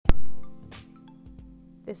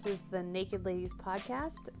This is the Naked Ladies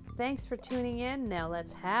Podcast. Thanks for tuning in. Now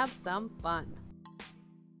let's have some fun.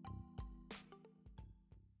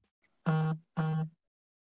 Oh,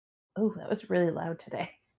 that was really loud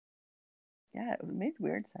today. Yeah, it made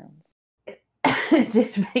weird sounds. It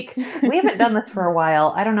did make. We haven't done this for a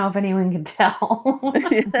while. I don't know if anyone can tell.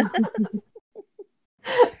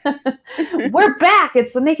 We're back.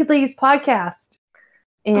 It's the Naked Ladies Podcast.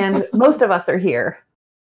 And most of us are here.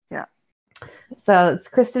 Yeah. So it's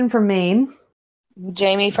Kristen from Maine.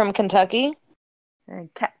 Jamie from Kentucky.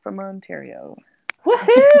 And Kat from Ontario.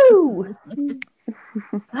 Woohoo! Oh,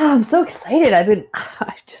 I'm so excited.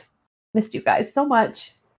 I just missed you guys so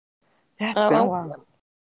much. Yeah, it's been a while.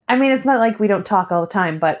 I mean, it's not like we don't talk all the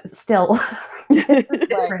time, but still. This is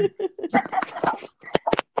different.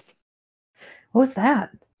 What was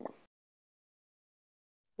that?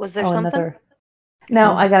 Was there something?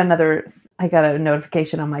 No, I got a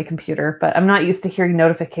notification on my computer, but I'm not used to hearing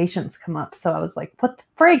notifications come up. So I was like, what the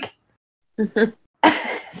frig?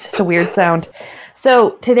 It's just a weird sound.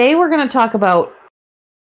 So today we're going to talk about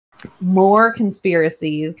more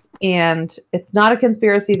conspiracies, and it's not a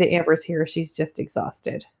conspiracy that Amber's here. She's just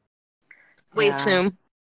exhausted. We assume.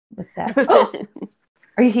 With that.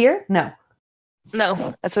 Are you here? No.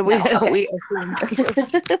 No. I said we assume.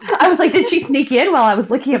 I was like, did she sneak in while I was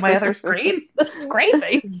looking at my other screen? This is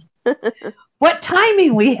crazy. What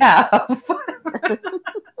timing we have.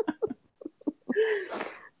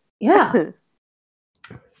 Yeah.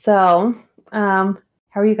 So, how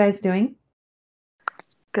are you guys doing?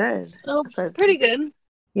 Good. Oh, pretty good.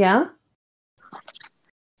 Yeah?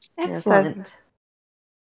 Yes, Excellent.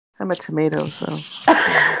 I'm a tomato, so.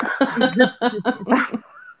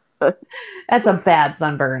 That's a bad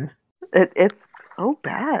sunburn. It's so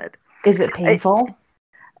bad. Is it painful?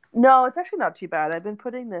 No, it's actually not too bad. I've been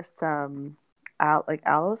putting this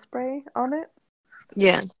aloe spray on it.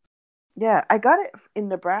 Yeah. Yeah, I got it in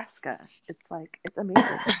Nebraska. It's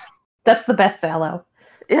amazing. That's the best aloe.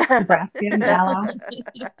 Yeah. Nebraska aloe.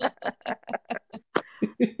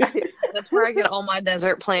 That's where I get all my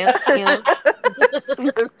desert plants, you know.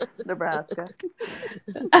 Nebraska.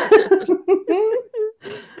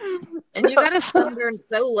 And you got a sunburn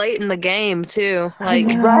so late in the game too. Like,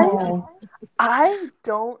 right? I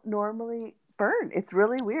don't normally burn. It's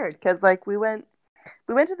really weird because we went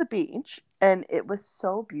to the beach and it was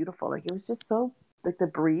so beautiful. Like it was just so the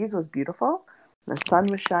breeze was beautiful. The sun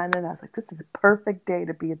was shining. I was like, this is a perfect day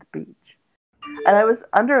to be at the beach. And I was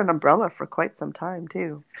under an umbrella for quite some time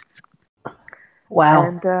too. Wow.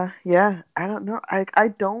 And yeah, I don't know.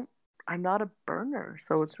 I'm not a burner,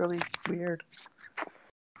 so it's really weird.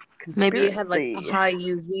 Maybe you had like a high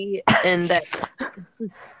UV index.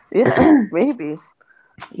 Yes, maybe.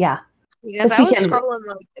 Yeah. Because I was scrolling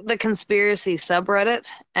the conspiracy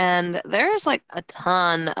subreddit, and there's like a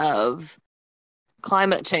ton of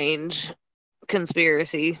climate change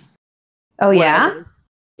conspiracy. Oh, yeah?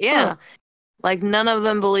 Yeah. Like none of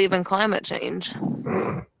them believe in climate change.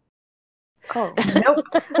 Oh, nope.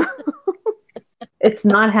 It's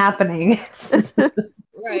not happening.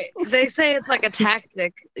 Right. They say it's like a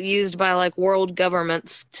tactic used by like world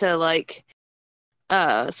governments to like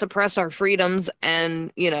suppress our freedoms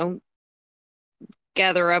and, you know,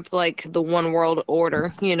 gather up like the one world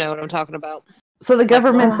order. You know what I'm talking about. So the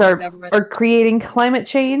governments are creating climate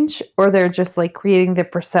change, or they're just like creating the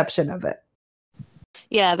perception of it?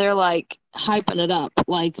 Yeah, they're like hyping it up,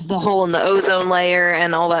 like the hole in the ozone layer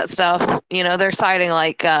and all that stuff. You know, they're citing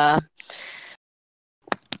like Al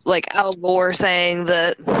Gore saying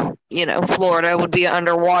that, you know, Florida would be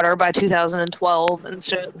underwater by 2012 and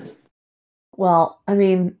shit. Well, I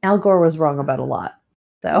mean, Al Gore was wrong about a lot,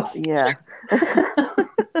 so. Yeah.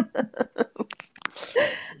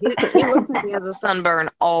 He looks like he has a sunburn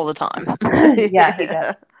all the time. Yeah, he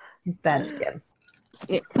does. He's bad skin.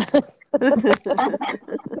 Yeah.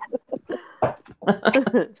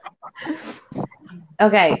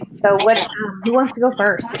 Okay, so who wants to go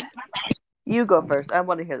first? You go first. I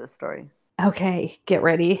want to hear the story. Okay, get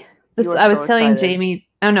ready. I was telling Jamie,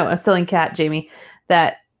 I was telling Kat, Jamie,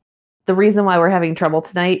 that the reason why we're having trouble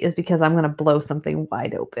tonight is because I'm going to blow something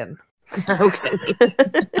wide open. Okay.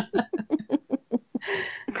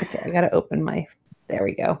 Okay, I got to open there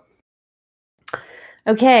we go.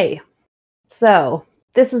 Okay, so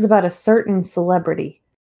this is about a certain celebrity.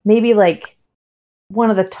 Maybe like one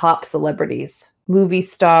of the top celebrities. Movie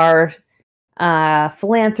star,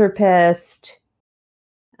 philanthropist,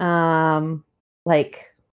 like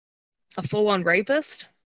a full-on rapist?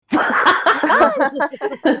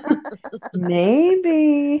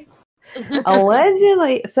 Maybe.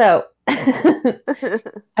 Allegedly. So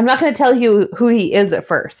I'm not going to tell you who he is at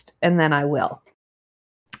first, and then I will.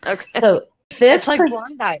 Okay. So this It's like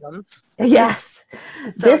blind items. yes,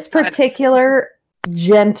 So this exciting. particular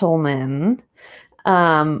gentleman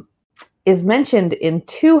is mentioned in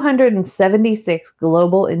 276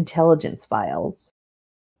 global intelligence files,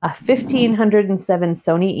 1,507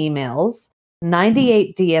 Sony emails,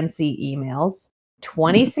 98 DNC emails,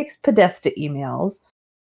 26 Podesta emails.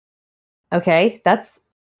 Okay, that's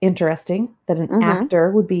interesting that an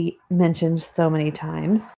actor would be mentioned so many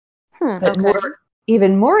times. But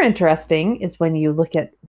even more interesting is when you look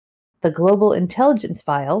at the global intelligence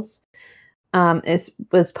files. It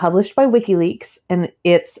was published by WikiLeaks, and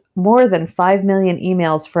it's more than 5 million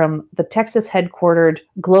emails from the Texas headquartered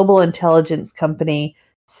global intelligence company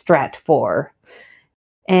Stratfor.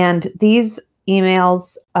 And these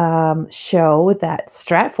emails show that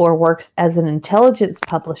Stratfor works as an intelligence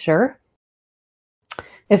publisher.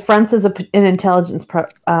 It fronts as an intelligence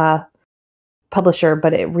publisher,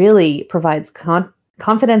 but it really provides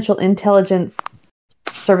confidential intelligence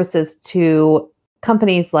services to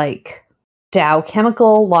companies like Dow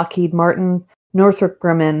Chemical, Lockheed Martin, Northrop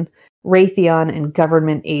Grumman, Raytheon, and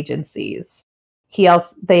government agencies.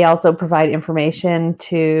 They also provide information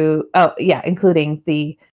to, including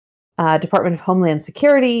the Department of Homeland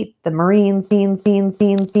Security, the Marines, What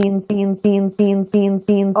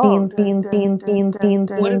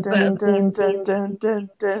is That's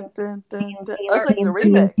like the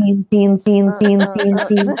remix.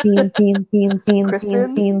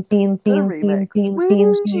 Kristen, the remix.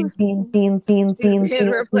 He's being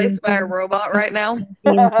replaced by a robot right now.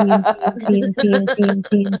 Oh my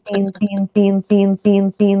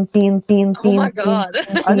god.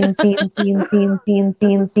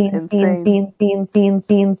 I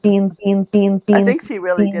think she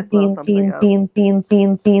really did blow something up. What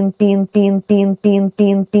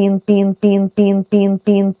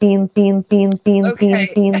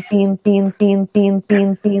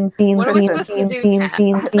are we supposed to do,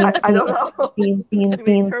 Kat? I don't know. Do we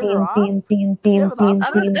turn her off? Do you have an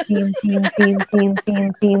option?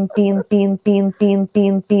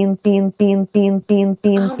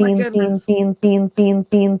 Oh my goodness.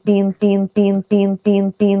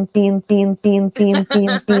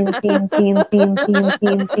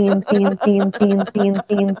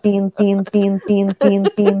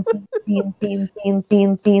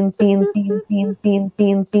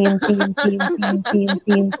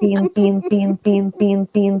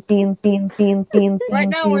 Right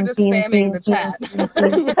now we're just spamming the chat.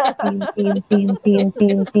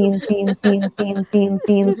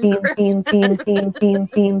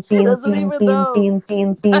 She doesn't even know.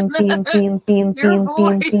 Your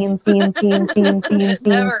voice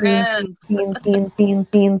never ends.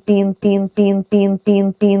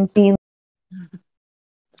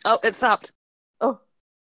 Oh, it stopped. Oh.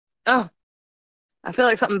 Oh. I feel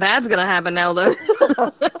like something bad's gonna happen now, though.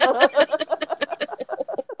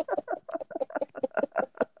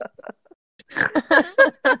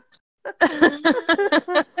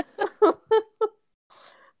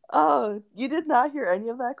 Oh, you did not hear any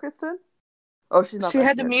of that, Kristen? Oh, she's not. She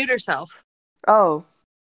had to mute herself. Oh.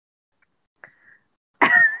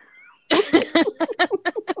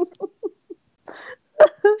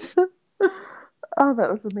 Oh,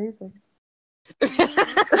 that was amazing.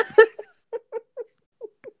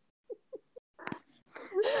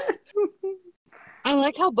 I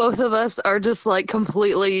like how both of us are just like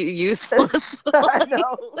completely useless. I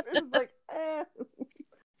know. It's like,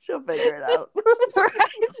 she'll figure it out. Right?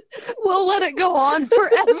 We'll let it go on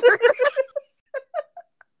forever.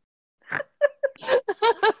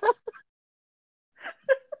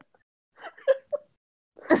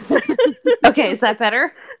 Okay, is that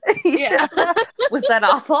better? Yeah. Was that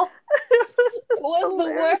awful? It was the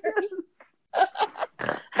worst.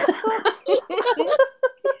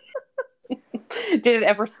 Did it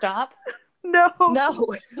ever stop? No.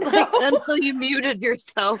 Like, until you muted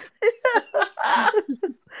yourself.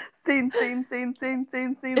 Scene.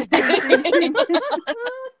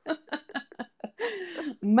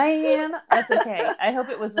 Man, that's okay. I hope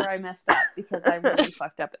it was where I messed up because I really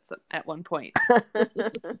fucked up at one point.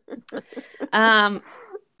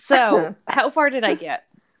 So how far did I get?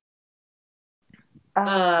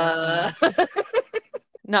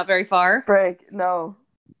 Not very far. Break. No.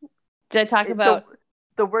 Did I talk about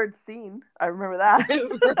the word scene? I remember that.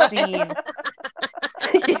 Scene.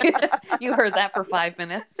 You heard that for 5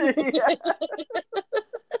 minutes. Yeah.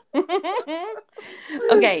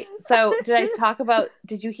 Okay, so did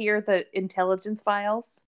you hear the intelligence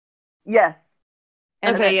files? Yes.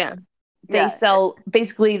 And okay, yeah.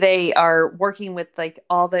 Basically they are working with like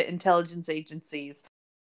all the intelligence agencies,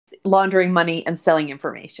 laundering money and selling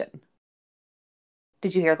information.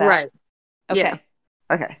 Did you hear that? Right. Okay. Yeah.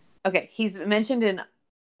 Okay. Okay, he's mentioned in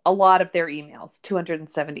a lot of their emails,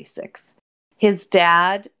 276. His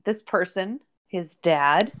dad, his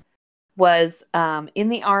dad was in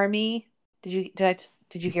the army. Did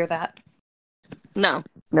you hear that? No.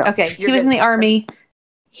 Okay, he was in the army.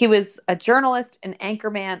 He was a journalist, an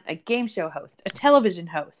anchorman, a game show host, a television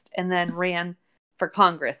host, and then ran for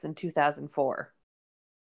Congress in 2004.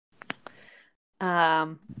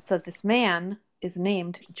 So this man is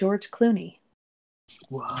named George Clooney.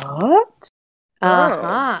 What?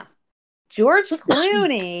 Uh-huh. George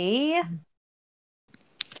Clooney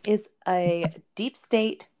is a deep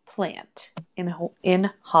state plant in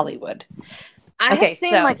Hollywood. I have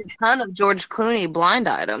seen like a ton of George Clooney blind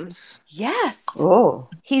items. Yes. Oh.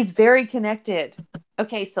 He's very connected.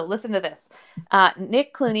 Okay, so listen to this.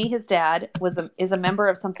 Nick Clooney, his dad, is a member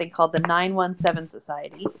of something called the 917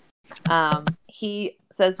 Society. He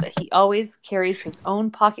says that he always carries his own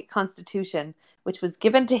pocket constitution, which was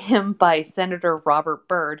given to him by Senator Robert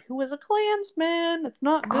Byrd, who was a Klansman. That's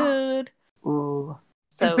not good. Ooh.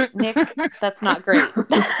 So, Nick, that's not great.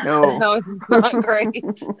 No, it's not great.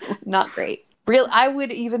 Not great. I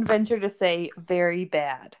would even venture to say very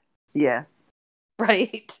bad. Yes.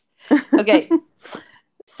 Right? Okay.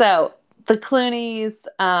 So, the Clooneys,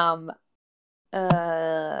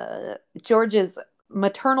 George's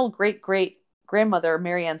maternal great-great-grandmother,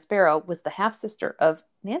 Marianne Sparrow, was the half-sister of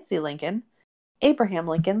Nancy Lincoln, Abraham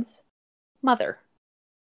Lincoln's mother.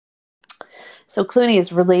 So Clooney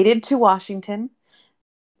is related to Washington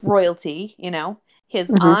royalty, you know.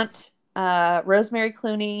 His aunt, Rosemary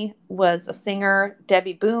Clooney, was a singer.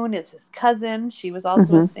 Debbie Boone is his cousin. She was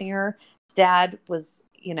also a singer. His dad was,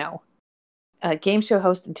 you know, a game show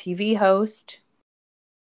host and TV host.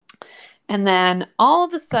 And then all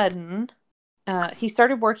of a sudden, he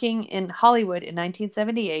started working in Hollywood in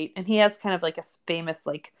 1978, and he has kind of like a famous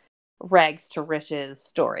like rags to riches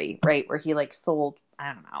story, right? Where he like sold,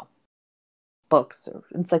 I don't know, books or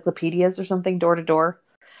encyclopedias or something door to door.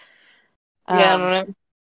 Yeah, I don't know.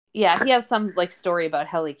 Yeah, he has some like story about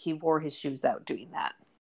how like he wore his shoes out doing that.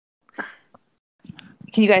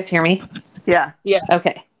 Can you guys hear me? Yeah. Yeah.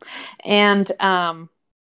 Okay. And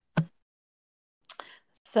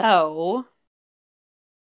so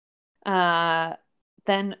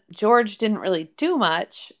then George didn't really do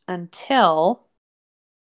much until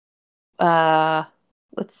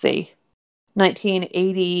let's see,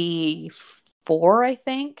 1984, I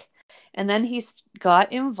think. And then he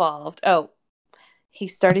got involved. Oh, he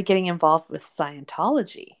started getting involved with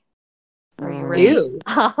Scientology. Are you ready? Ew.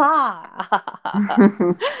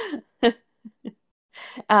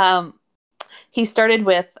 He started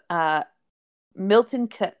with Milton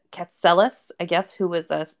Katselas, I guess, who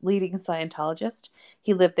was a leading Scientologist.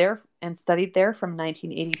 He lived there and studied there from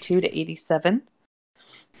 1982 to 87.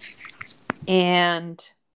 And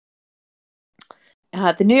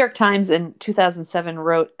the New York Times in 2007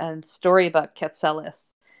 wrote a story about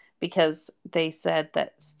Katselas because they said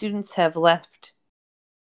that students have left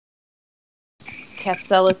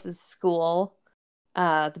Katselas' school,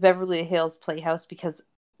 the Beverly Hills Playhouse, because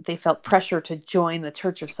they felt pressure to join the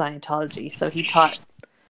Church of Scientology. So he taught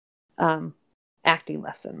acting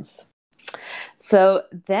lessons. So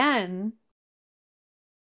then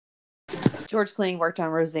George Clooney worked on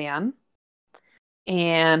Roseanne,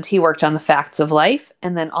 and he worked on The Facts of Life,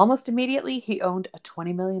 and then almost immediately he owned a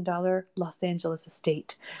 $20 million Los Angeles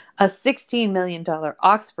estate, a $16 million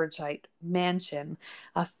Oxfordshire mansion,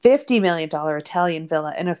 a $50 million Italian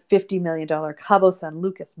villa, and a $50 million Cabo San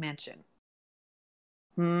Lucas mansion.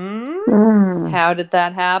 How did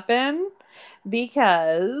that happen?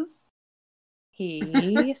 Because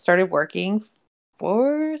he started working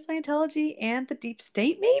for Scientology and the deep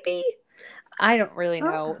state, maybe? I don't really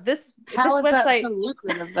know. How is website... that so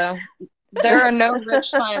lucrative, though? There are no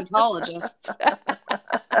rich Scientologists.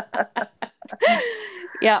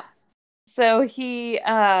 Yeah. So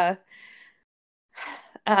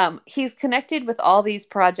he's connected with all these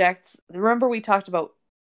projects. Remember we talked about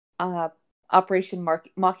Operation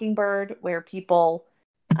Mockingbird, where people,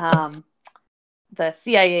 the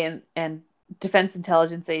CIA and defense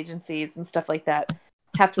intelligence agencies and stuff like that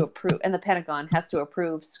have to approve, and the Pentagon has to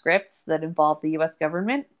approve scripts that involve the U.S.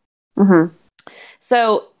 government.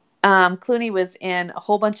 So Clooney was in a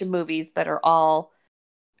whole bunch of movies that are all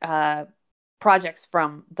projects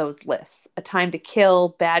from those lists. A Time to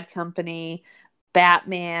Kill, Bad Company,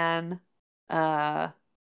 Batman. Was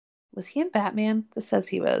he in Batman? This says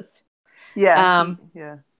he was. Yeah.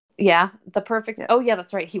 Yeah. The Perfect. Yeah. Oh, yeah,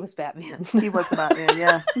 that's right. He was Batman. He was Batman,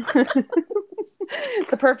 yeah.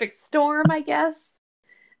 The Perfect Storm, I guess.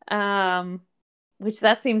 Which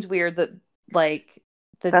that seems weird that like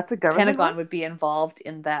the That's a government Pentagon one? would be involved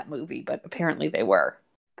in that movie, but apparently they were.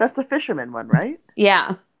 That's the fisherman one, right?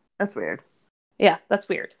 Yeah. That's weird. Yeah, that's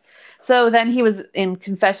weird. So then he was in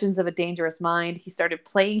Confessions of a Dangerous Mind. He started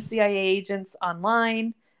playing CIA agents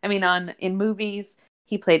online. In movies.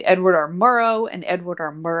 He played Edward R. Murrow, and Edward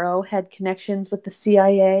R. Murrow had connections with the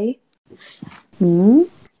CIA. Hmm?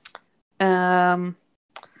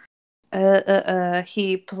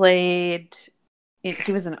 He played.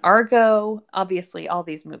 He was in Argo, obviously, all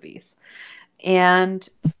these movies, and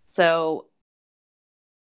so,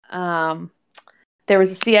 there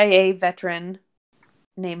was a CIA veteran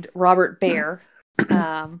named Robert Baer,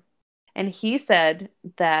 and he said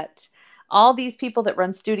that all these people that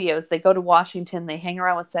run studios, they go to Washington, they hang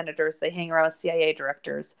around with senators, they hang around with CIA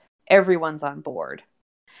directors, everyone's on board.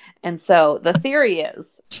 And so the theory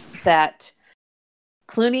is that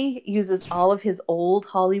Clooney uses all of his old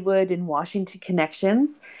Hollywood and Washington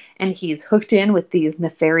connections, and he's hooked in with these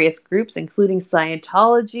nefarious groups, including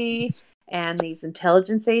Scientology and these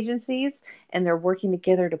intelligence agencies, and they're working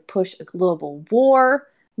together to push a global war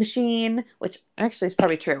machine, which actually is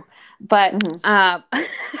probably true. But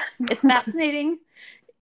it's fascinating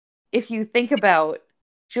if you think about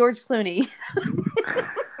George Clooney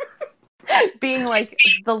being like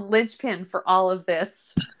the linchpin for all of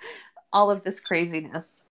this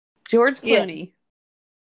craziness. George Clooney,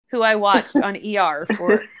 who I watched on ER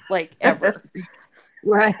for like ever.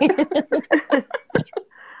 Right.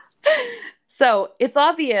 So it's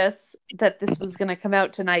obvious that this was going to come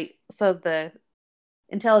out tonight. So the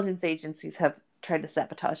intelligence agencies have tried to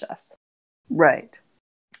sabotage us. Right.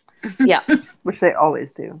 Yeah. Which they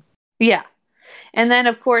always do. Yeah. And then,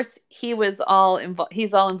 of course, he's all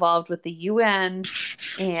involved with the UN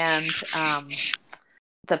and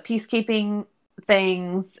the peacekeeping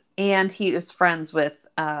things, and he was friends with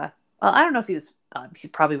I don't know if he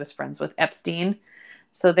probably was friends with Epstein.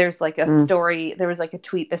 So there's like a story, there was like a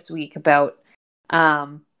tweet this week about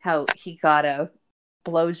how he got a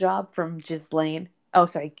blowjob from Ghislaine. I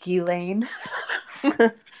was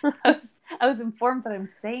informed that I'm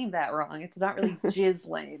saying that wrong. It's not really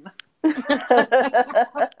Ghislaine.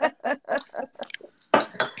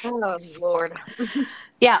 Oh, Lord.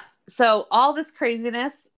 Yeah. So all this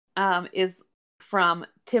craziness is from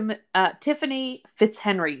Tiffany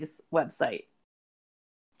Fitzhenry's website.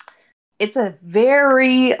 It's a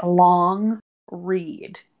very long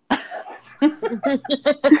read.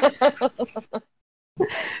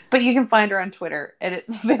 But you can find her on Twitter, and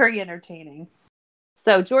it's very entertaining.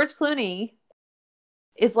 So George Clooney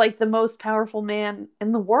is like the most powerful man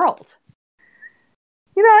in the world.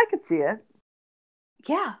 I could see it.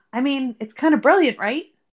 Yeah. I mean, it's kind of brilliant, right?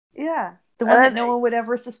 Yeah. The one that no one would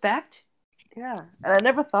ever suspect. Yeah. And I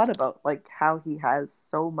never thought about like how he has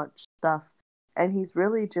so much stuff, and he's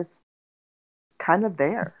really just kind of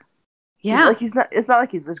there. Yeah. It's not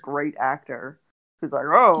like he's this great actor who's like,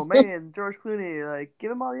 oh man, George Clooney, like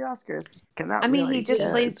give him all the Oscars. He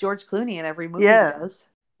just plays George Clooney in every movie he does.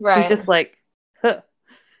 Right. He's just like, huh,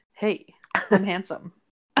 hey, I'm handsome.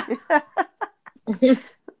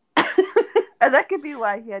 And that could be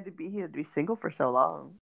why he had to be single for so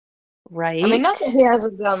long. Right. I mean, not that he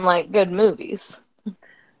hasn't done like good movies.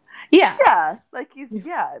 Yeah. Yeah. Like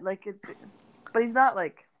but he's not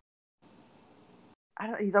like,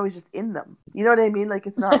 he's always just in them. You know what I mean? Like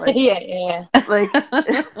it's not like yeah. Like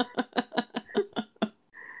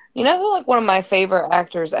you know who like one of my favorite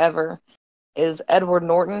actors ever is Edward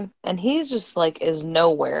Norton, and he's just like is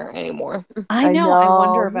nowhere anymore. I know. I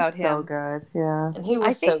wonder about him. So good. Yeah. And he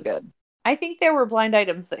was so good. I think there were blind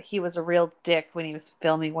items that he was a real dick when he was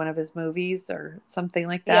filming one of his movies or something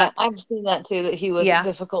like that. Yeah, I've seen that too, that he was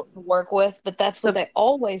difficult to work with, but that's what they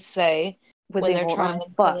always say when they're trying to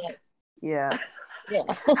fuck. Yeah. Yeah.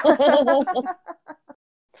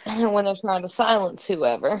 When they're trying to silence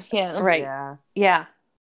whoever. Yeah. Right. Yeah.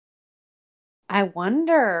 I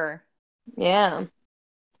wonder. Yeah.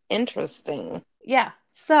 Interesting. Yeah.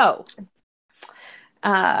 So,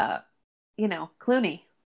 Clooney,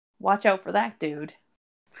 watch out for that dude.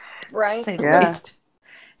 Right. Say the least.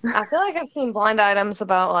 I feel like I've seen blind items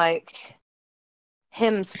about like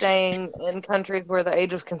him staying in countries where the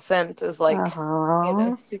age of consent is like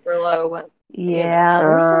super low.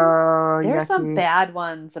 Yeah. There's some bad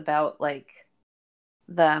ones about like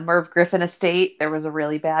the Merv Griffin estate. There was a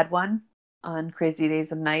really bad one on Crazy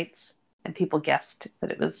Days and Nights, and people guessed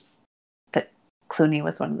that Clooney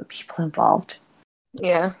was one of the people involved.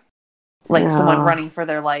 Yeah. Like someone running for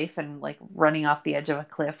their life and like running off the edge of a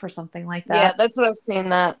cliff or something like that. Yeah, that's what I've seen.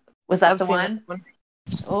 Was that the one?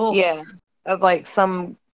 Oh. Yeah. Of like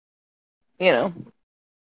some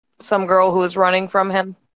girl who was running from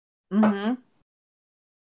him. Mm-hmm.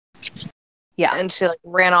 Yeah. And she like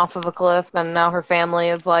ran off of a cliff, and now her family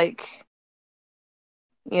is like,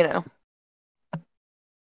 you know,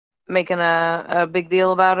 making a big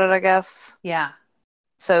deal about it, I guess. Yeah.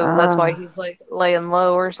 So that's why he's like laying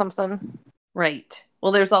low or something. Right.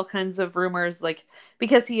 Well, there's all kinds of rumors, like,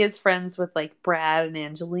 because he is friends with like Brad and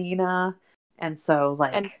Angelina. And so,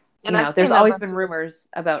 like, And I've there's seen a always bunch been of- rumors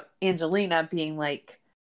about Angelina being like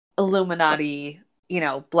Illuminati,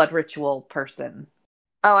 blood ritual person.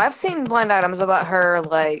 Oh, I've seen blind items about her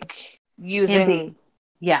like using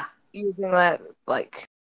Yeah. that like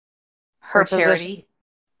her For position charity.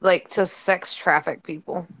 like to sex traffic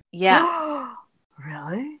people. Yes.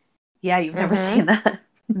 Really? Yeah, you've never Mhm. seen that.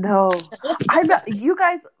 No. I'm not, you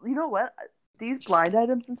guys, you know what? These blind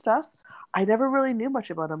items and stuff, I never really knew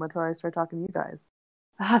much about them until I started talking to you guys.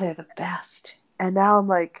 Ah, they're the best. And now I'm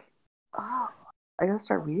like, oh, I gotta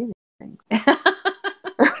start reading things.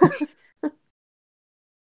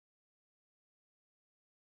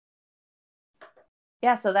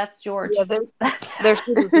 Yeah, so that's George. Yeah, they're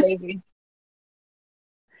super crazy.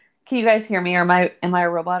 Can you guys hear me, or am I a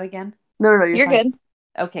robot again? No, You're fine. good.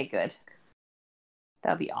 Okay, good.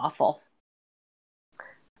 That'd be awful.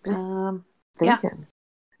 Just yeah. thinking.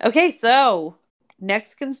 Okay, so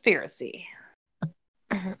next conspiracy.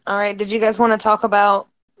 All right. Did you guys want to talk about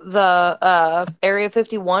the Area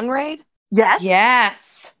 51 raid? Yes.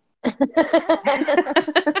 Yes.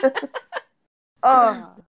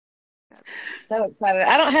 Oh, So excited.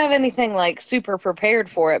 I don't have anything like super prepared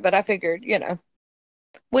for it, but I figured,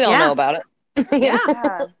 we all know about it.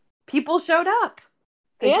 Yeah. People showed up.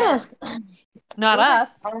 Yeah. Not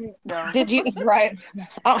us. No. Did you? Right.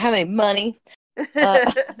 I don't have any money.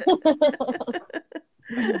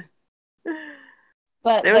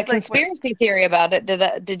 But the conspiracy theory about it,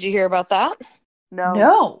 did you hear about that?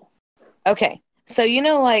 No. Okay. So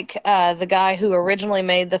the guy who originally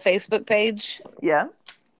made the Facebook page? Yeah.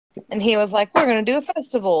 And he was like, we're going to do a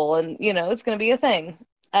festival and, it's going to be a thing.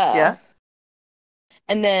 Yeah.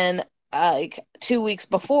 And then like 2 weeks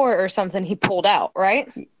before or something, he pulled out,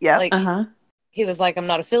 right? Yeah. Like, he was like, I'm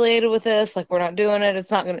not affiliated with this. Like, we're not doing it.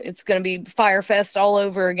 It's going to be Firefest all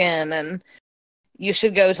over again. And you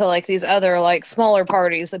should go to like these other like smaller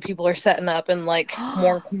parties that people are setting up in like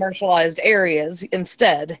more commercialized areas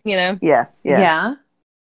instead, Yes. Yeah.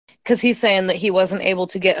 Because he's saying that he wasn't able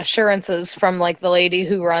to get assurances from like the lady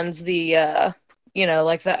who runs the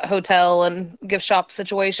like that hotel and gift shop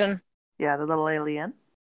situation. Yeah, the little alien.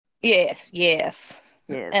 Yes.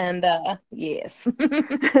 And yes.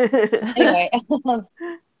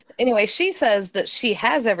 Anyway, she says that she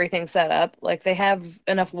has everything set up, like they have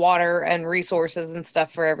enough water and resources and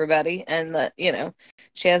stuff for everybody, and that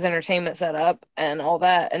she has entertainment set up and all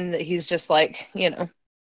that, and that he's just like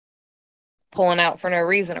pulling out for no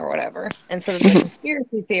reason or whatever. And so the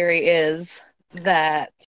conspiracy theory is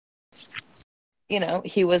that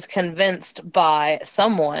he was convinced by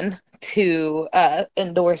someone to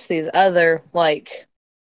endorse these other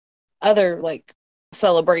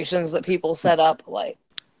celebrations that people set up like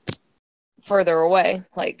further away,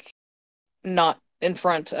 like not in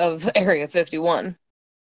front of Area 51.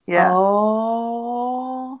 Yeah.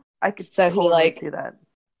 Oh. I could So totally see that.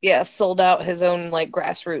 Yeah, sold out his own like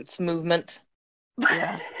grassroots movement.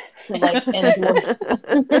 Yeah. To, like endorse.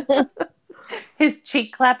 His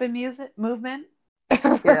cheek clapping movement.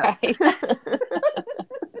 Right.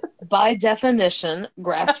 By definition,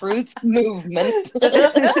 grassroots movement.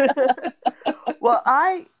 Well,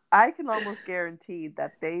 I can almost guarantee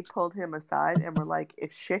that they pulled him aside and were like,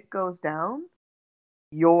 if shit goes down,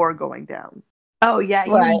 you're going down. Oh, yeah.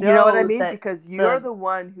 Right. You know what I mean? Because you're the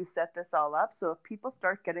one who set this all up. So if people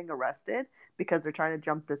start getting arrested because they're trying to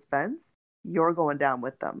jump this fence, you're going down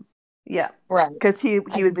with them. Yeah. Right. Because he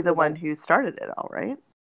would be the one who started it all, right?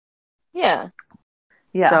 Yeah.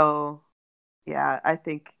 Yeah. So, yeah, I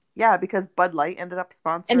think, because Bud Light ended up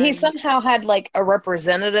sponsoring. And he somehow had like a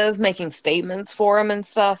representative making statements for him and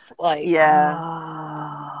stuff. Like,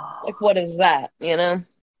 like what is that,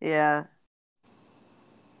 Yeah.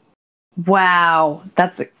 Wow.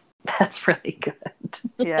 That's really good.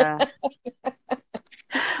 Yeah.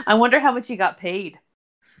 I wonder how much he got paid.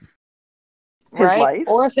 His life?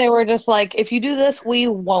 Or if they were just like, if you do this, we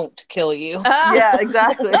won't kill you. Yeah,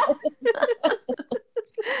 exactly.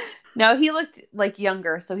 No, he looked like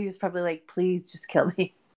younger, so he was probably like, please just kill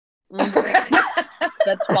me.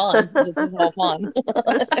 That's fun. This is all fun.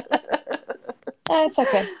 It's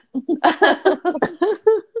okay.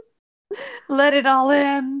 Let it all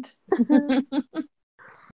end.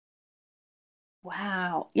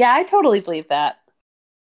 Wow. Yeah, I totally believe that.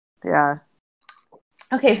 Yeah.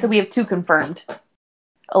 Okay, so we have 2 confirmed.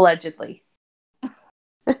 Allegedly.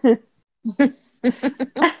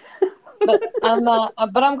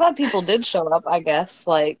 But I'm glad people did show up, I guess.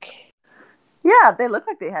 Like, Yeah, they look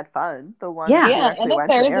like they had fun. The ones Yeah. who yeah, and actually if went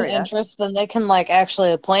to there the is an area. interest, then they can like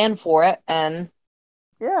actually plan for it, and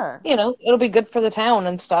Yeah. it'll be good for the town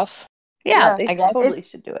and stuff. Yeah, Yeah. they I guess. totally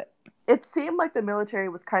should do it. It seemed like the military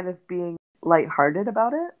was kind of being lighthearted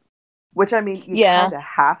about it, which I mean, you Yeah. kind of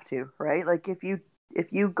have to, right? Like if you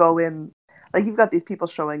go in, like you've got these people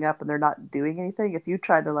showing up and they're not doing anything. If you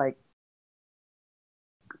try to like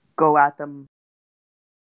go at them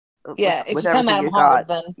Yeah, if with you come at everything them you hard,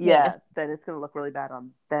 got, then yeah, then it's gonna look really bad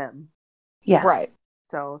on them. Yeah. right.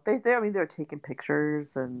 So I mean, they were taking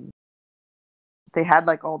pictures and they had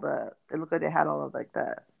like it looked like they had all of like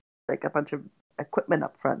like a bunch of equipment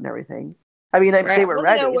up front and everything. I mean, Right. they were Well,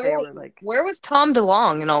 ready. They were like, where was Tom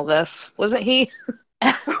DeLonge in all this? Wasn't he?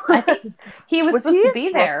 I think he was was supposed he to in be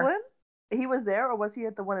there. Brooklyn? He was there, or was he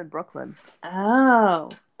at the one in Brooklyn? Oh,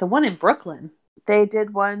 the one in Brooklyn. They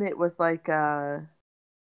did one. It was like,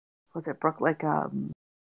 was it Brooklyn? Like,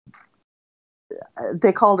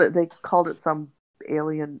 they called it some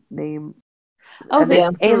alien name. Oh, And the they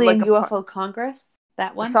threw Alien like UFO Congress?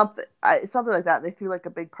 That one? something like that. They threw like a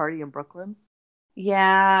big party in Brooklyn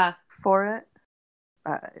Yeah. for it.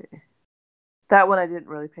 That one I didn't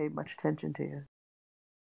really pay much attention to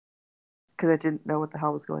because I didn't know what the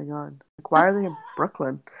hell was going on. Like, why are they in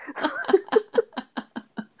Brooklyn?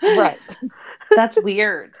 Right. That's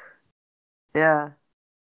weird. Yeah.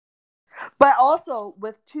 But also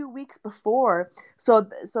with 2 weeks before, so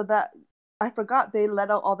that I forgot they let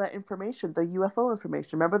out all that information, the UFO information.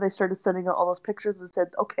 Remember they started sending out all those pictures and said,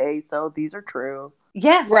 okay, so these are true.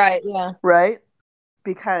 Yes. Right. Yeah. Right?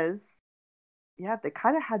 Because yeah, they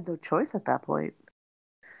kind of had no choice at that point.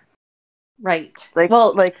 Right. Like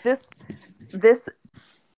this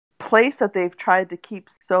place that they've tried to keep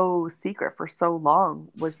so secret for so long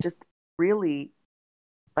was just really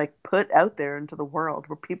like put out there into the world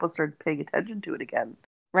where people started paying attention to it again.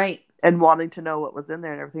 Right. And wanting to know what was in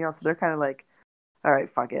there and everything else. So they're kind of like, all right,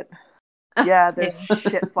 fuck it. Yeah, there's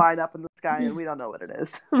shit flying up in the sky and we don't know what it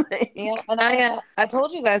is. Yeah, and I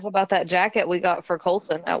told you guys about that jacket we got for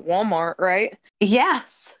Colton at Walmart, right?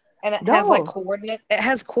 Yes. And it No. has like coordinates. It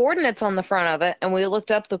has coordinates on the front of it, and we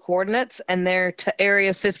looked up the coordinates, and they're to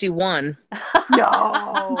Area 51.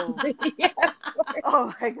 No. Yes,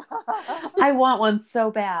 Oh my god. I want one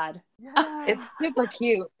so bad. Yeah. it's super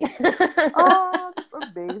cute. Oh,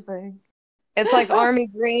 that's amazing. It's like army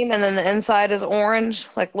green, and then the inside is orange,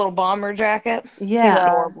 like little bomber jacket. Yeah. He's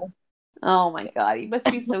adorable. Oh my god, he must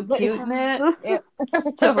be so cute in it. Yeah.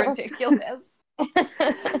 So ridiculous.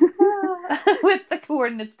 With the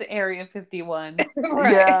coordinates to Area 51.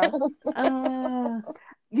 Right. Yeah. Uh,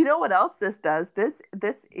 You know what else this does? This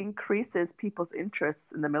increases people's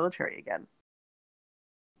interests in the military again.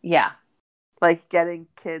 yeah. Like getting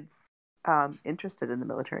kids interested in the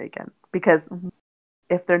military again. Because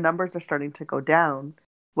if their numbers are starting to go down,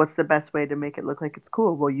 what's the best way to make it look like it's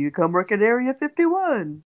cool? Well, you come work at Area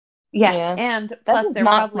 51. Yeah. Yeah. And That plus does they're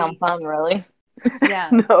not probably sound fun, really. yeah,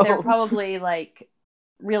 No. they're probably like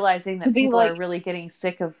realizing To that be people like- are really getting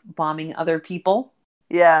sick of bombing other people.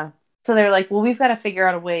 Yeah. So they're like, well, we've got to figure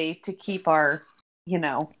out a way to keep our,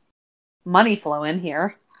 money flow in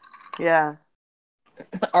here. Yeah.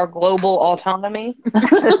 Our global autonomy.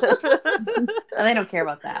 And they don't care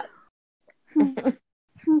about that.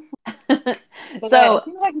 But So it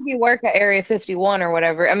seems like if you work at Area 51 or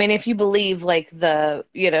whatever, I mean, if you believe like the,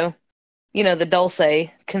 the Dulce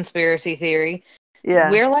conspiracy theory, Yeah.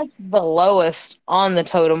 we're like the lowest on the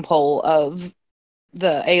totem pole of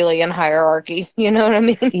the alien hierarchy. You know what I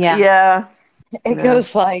mean? yeah. Yeah. It Yeah.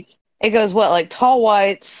 goes what, like tall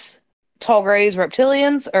whites, tall grays,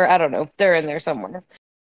 reptilians, or I don't know, they're in there somewhere.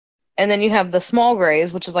 And then you have the small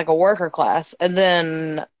grays, which is like a worker class, and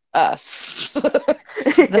then us.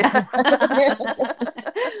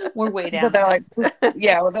 We're way down. That they're like,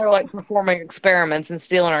 they're like performing experiments and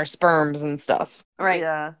stealing our sperms and stuff. Right.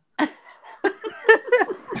 Yeah.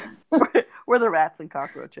 We're the rats and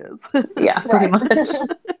cockroaches. Yeah, pretty much.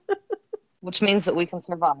 Which means that we can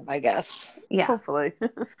survive, I guess. Yeah. Hopefully.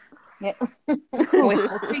 Yeah.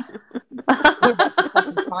 We'll see. We're about to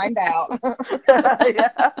fucking find out.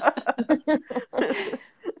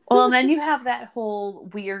 Well, and then you have that whole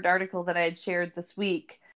weird article that I had shared this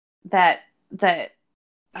week that there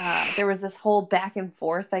was this whole back and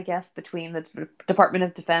forth, I guess, between the Department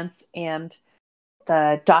of Defense and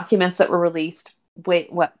the documents that were released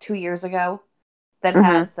 2 years ago that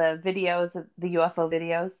had the videos of the UFO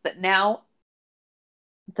videos that now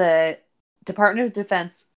the Department of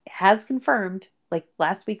Defense has confirmed, like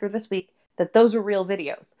last week or this week, that those were real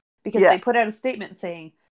videos because they put out a statement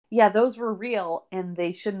saying yeah, those were real and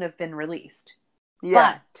they shouldn't have been released.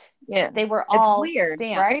 Yeah. But they were It's all weird,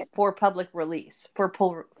 stamped right? for public release, for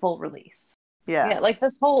full release. Yeah. Like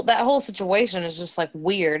that whole situation is just like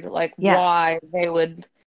weird. Like why they would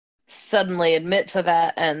suddenly admit to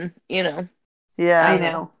that, and Yeah. I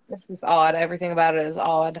know. This is odd. Everything about it is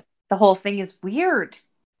odd. The whole thing is weird.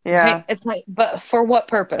 Yeah. Right? It's like, but for what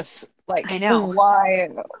purpose? Like, I know. why?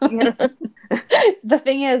 The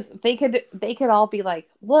thing is, they could all be like,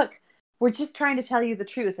 "Look, we're just trying to tell you the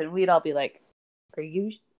truth," and we'd all be like, "Are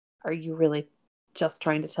you really just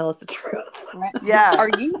trying to tell us the truth?" Right? Yeah. Are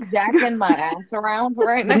you jacking my ass around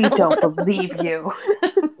right now? We don't believe you.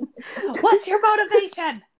 What's your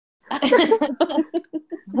motivation?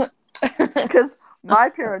 Because my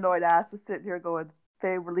paranoid ass is sitting here going,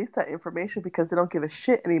 they release that information because they don't give a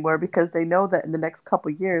shit anymore, because they know that in the next couple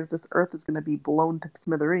years this earth is going to be blown to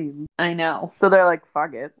smithereens. I know. So they're like,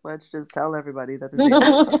 fuck it, let's just tell everybody that there's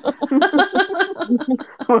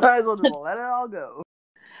might as well just let it all go.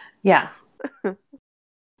 Yeah.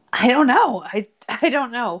 I don't know. I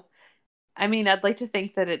don't know. I mean, I'd like to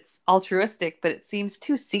think that it's altruistic, but it seems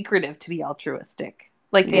too secretive to be altruistic.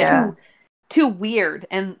 Like too weird,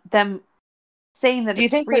 and them saying that Do you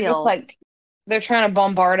it's think real. they're just like they're trying to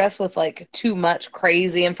bombard us with like too much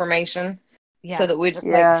crazy information so that we just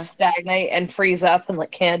like stagnate and freeze up and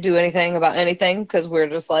like can't do anything about anything because we're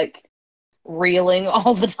just like reeling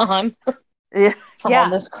all the time from all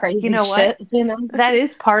this crazy shit. That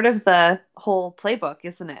is part of the whole playbook,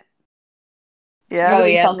 isn't it? Yeah. You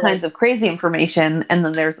release all kinds of crazy information, and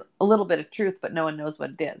then there's a little bit of truth, but no one knows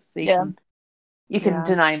what it is. So you can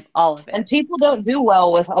deny all of it. And people don't do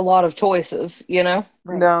well with a lot of choices, Right.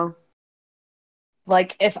 No.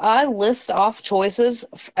 Like, if I list off choices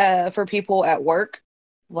for people at work,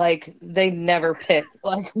 like, they never pick,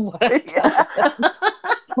 like, what I tell them.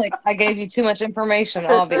 Like, I gave you too much information,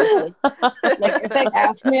 obviously. Like, if they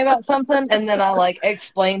ask me about something and then I, like,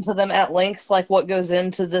 explain to them at length, like, what goes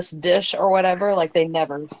into this dish or whatever, like, they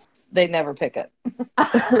never pick it.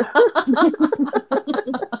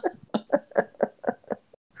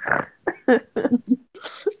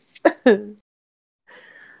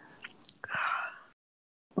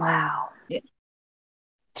 Wow. Yeah.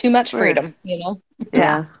 Too much freedom,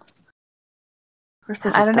 Yeah.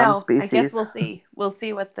 I don't know. Species. I guess we'll see. We'll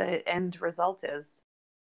see what the end result is.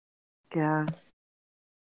 Yeah.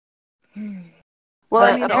 Well,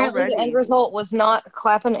 I mean, apparently the end result was not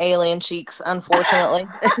clapping alien cheeks, unfortunately.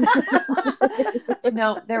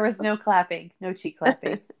 No, there was no clapping. No cheek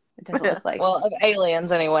clapping. It doesn't look like. Well, of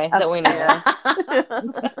aliens anyway, that we know.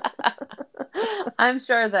 I'm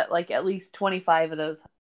sure that like at least 25 of those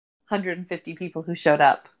 150 people who showed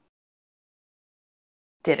up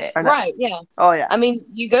did it. Right, yeah. Oh, yeah. I mean,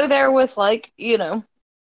 you go there with like,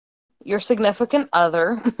 your significant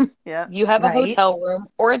other. Yeah. You have a hotel room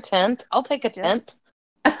or a tent. I'll take a tent.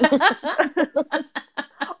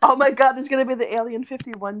 Oh my god, there's going to be the Alien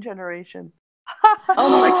 51 generation.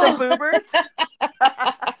 Oh, like the boomers.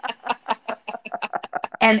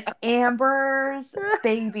 And Amber's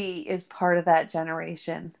baby is part of that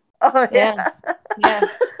generation. Oh, yeah.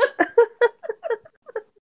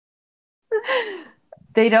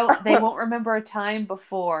 They won't remember a time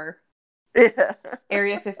before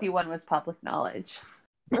Area 51 was public knowledge.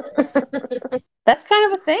 That's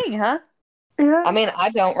kind of a thing, huh? Yeah. I mean, I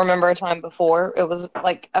don't remember a time before. It was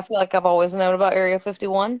like, I feel like I've always known about Area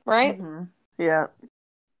 51, right? Mm-hmm. Yeah.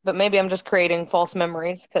 But maybe I'm just creating false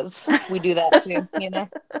memories because we do that too,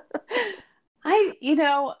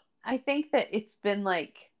 I think that it's been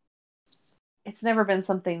like, it's never been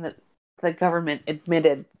something that the government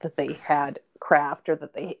admitted that they had craft or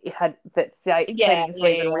that they had, that sightings were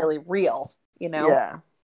even really real, Yeah.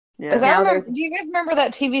 Because I remember, do you guys remember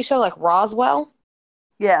that TV show like Roswell?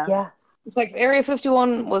 Yeah. Yes. It's like Area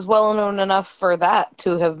 51 was well known enough for that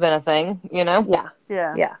to have been a thing, Yeah.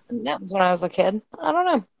 Yeah. And that was when I was a kid. I don't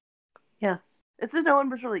know. Yeah. It's just no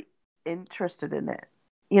one was really interested in it.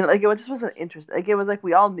 Like it just wasn't interested. Like it was like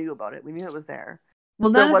we all knew about it. We knew it was there.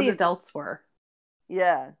 Well, none of the adults were.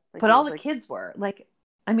 Yeah. But all the kids were. Like,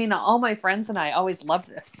 I mean, all my friends and I always loved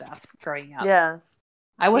this stuff growing up. Yeah.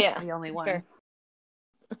 I wasn't the only one. Sure.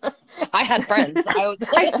 I had friends.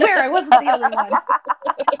 I swear I wasn't the only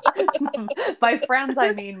one. By friends,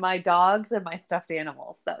 I mean my dogs and my stuffed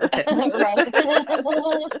animals. That was it.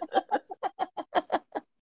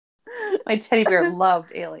 My teddy bear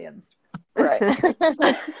loved aliens. Right.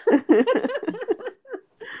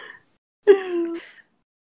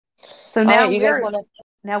 So now you guys want to.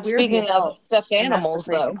 Now we're speaking of stuffed animals,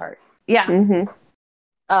 though. Part. Yeah.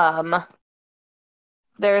 Mm-hmm.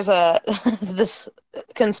 There's this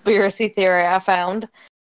conspiracy theory I found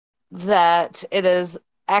that it is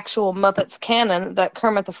actual Muppets canon that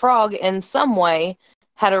Kermit the Frog, in some way,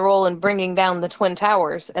 had a role in bringing down the Twin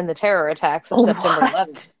Towers and the terror attacks of September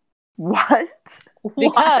 11th. What?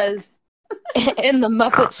 Because in the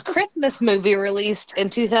Muppets Christmas movie released in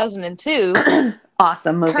 2002,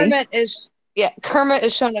 awesome movie. Kermit is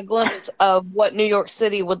shown a glimpse of what New York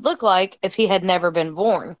City would look like if he had never been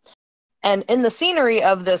born. And in the scenery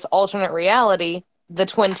of this alternate reality, the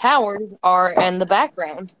Twin Towers are in the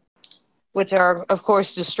background, which are, of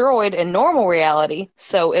course, destroyed in normal reality.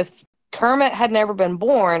 So if Kermit had never been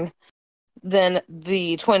born, then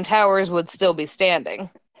the Twin Towers would still be standing.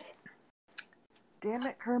 Damn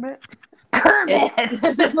it, Kermit. Kermit!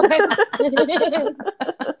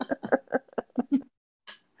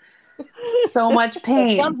 So much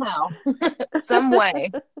pain. So somehow, some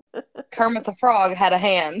way, Kermit the Frog had a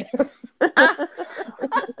hand.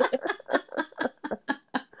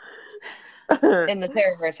 In the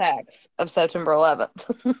terror attack of September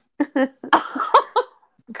 11th.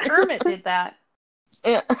 Kermit did that.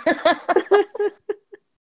 Yeah.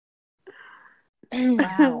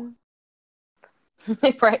 Wow.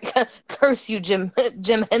 Right. Curse you, Jim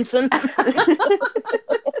Henson.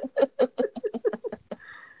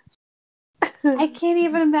 I can't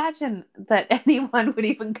even imagine that anyone would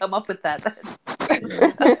even come up with that.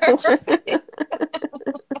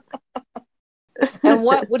 And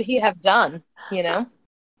what would he have done, you know?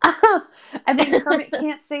 I mean, Kermit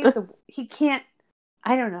can't save he can't,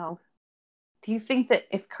 I don't know. Do you think that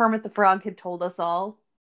if Kermit the Frog had told us all,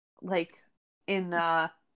 like in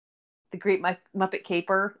The Great Muppet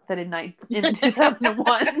Caper, that in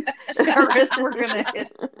 2001, terrorists were going to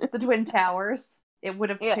hit the Twin Towers, it would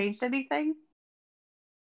have changed anything?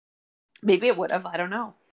 Maybe it would have. I don't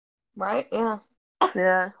know. Right? Yeah.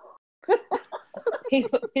 Yeah.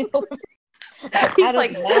 People He's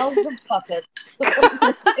like mouths of puppets.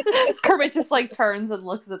 Kermit just like turns and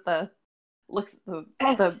looks at the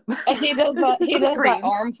and he does that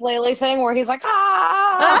arm flaily thing where he's like,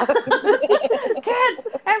 ah! Kids,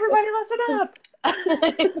 everybody listen up.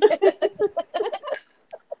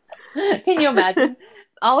 Can you imagine?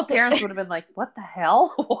 All the parents would have been like, what the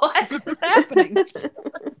hell? What is happening?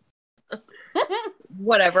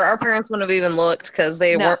 Whatever. Our parents wouldn't have even looked because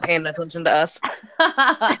they weren't paying attention to us.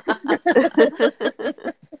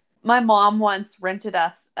 My mom once rented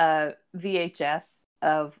us a VHS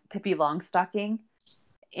of Pippi Longstocking,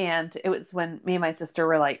 and it was when me and my sister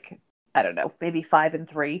were like, I don't know, maybe 5 and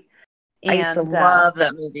 3. And, I used to love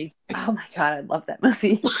that movie. Oh my god, I love that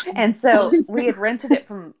movie. And so we had rented it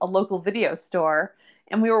from a local video store,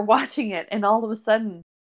 and we were watching it, and all of a sudden,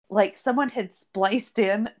 like, someone had spliced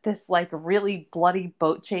in this like really bloody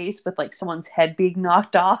boat chase with like someone's head being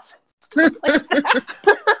knocked off. Like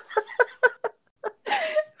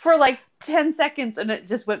for like 10 seconds, and it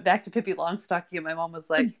just went back to Pippi Longstocking, and my mom was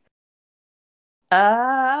like,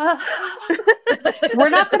 we're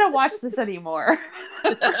not going to watch this anymore.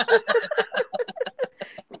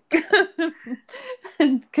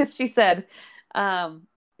 Because she said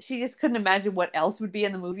she just couldn't imagine what else would be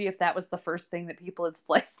in the movie if that was the first thing that people had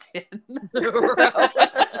spliced in.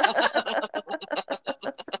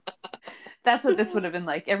 That's what this would have been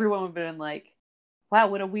like. Everyone would have been like, wow,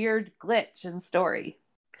 what a weird glitch in story.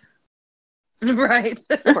 Right.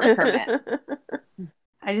 Poor Kermit.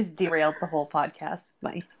 I just derailed the whole podcast.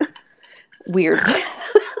 My weird.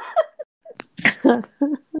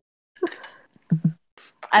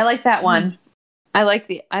 I like that one. I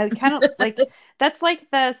kind of like, that's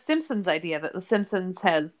like the Simpsons idea that the Simpsons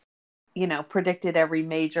has, predicted every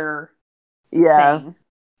major thing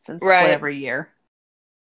since whatever year.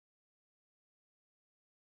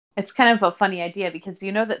 It's kind of a funny idea because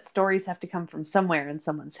you know that stories have to come from somewhere in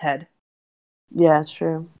someone's head. Yeah, it's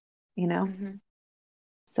true. Mm-hmm.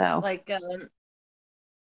 So, like,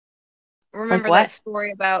 remember that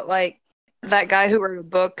story about like that guy who wrote a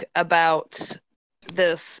book about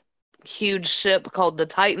this huge ship called the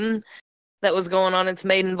Titan that was going on its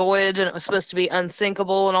maiden voyage, and it was supposed to be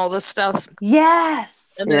unsinkable and all this stuff. Yes.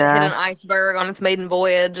 And then it hit an iceberg on its maiden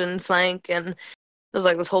voyage and sank, and it was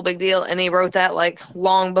like this whole big deal. And he wrote that like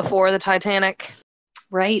long before the Titanic.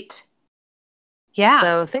 Right. Yeah.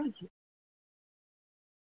 So things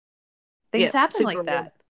happen like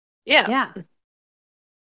that. Yeah. Yeah.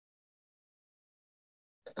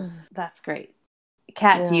 That's great.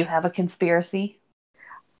 Kat, do you have a conspiracy?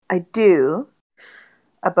 I do.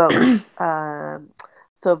 About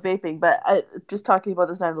so vaping, but just talking about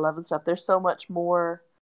this 9/11 stuff, there's so much more,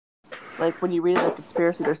 like when you read the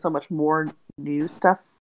conspiracy, there's so much more new stuff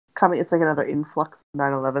coming. It's like another influx of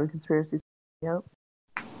 9/11 conspiracies. And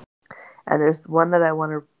there's one that I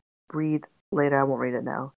want to read later. I won't read it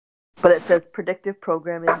now. But it says predictive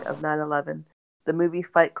programming of 9/11. The movie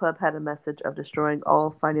Fight Club had a message of destroying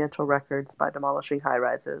all financial records by demolishing high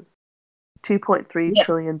rises. $2.3 Yeah.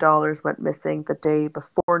 trillion went missing the day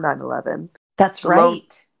before 9/11. That's The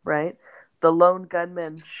right. Right? The Lone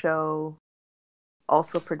Gunman show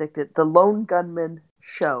also predicted 9/11.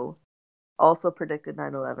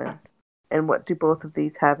 And what do both of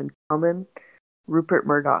these have in common? Rupert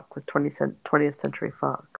Murdoch with 20th Century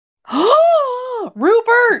Fox.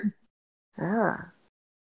 Rupert! Ah,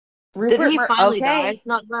 Didn't he finally okay. die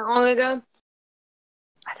not that long ago?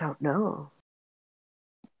 I don't know.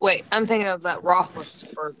 Wait, I'm thinking of that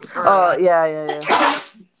Roethlisberger. Oh, yeah.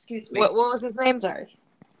 Excuse me. What was his name? Sorry.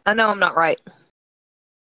 I know I'm not right.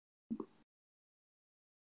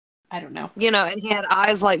 I don't know. You know, and he had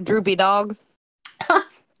eyes like Droopy Dog.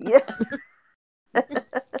 Yeah.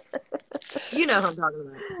 You know who I'm talking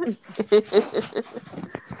about.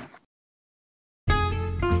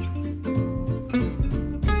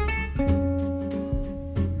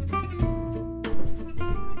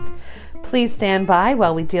 Please stand by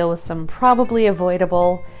while we deal with some probably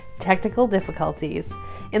avoidable technical difficulties.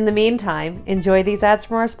 In the meantime, enjoy these ads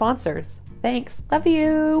from our sponsors. Thanks. Love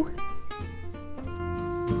you.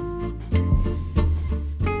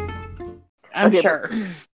 I'm Okay, sure.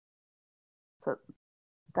 So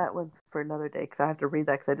that one's for another day because I have to read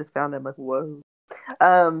that because I just found it. I'm like, whoa.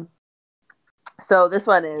 So this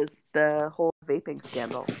one is the whole vaping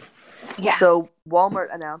scandal. Yeah. So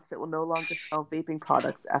Walmart announced it will no longer sell vaping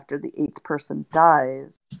products after the 8th person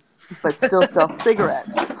dies, but still sell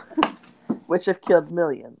cigarettes, which have killed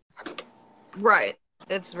millions. Right.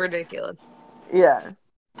 It's ridiculous. Yeah.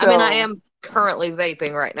 I mean, I am currently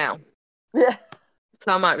vaping right now, Yeah.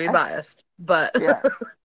 so I might be biased, but Yeah.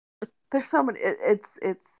 There's so many. It's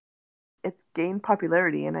gained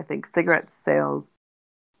popularity, and I think cigarette sales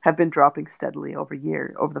have been dropping steadily over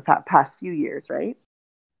the past few years, right?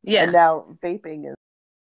 yeah. And now vaping is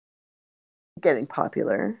getting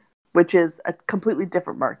popular, which is a completely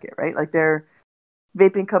different market, right? Like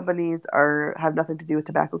vaping companies have nothing to do with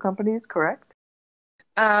tobacco companies, correct?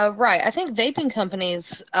 Right. I think vaping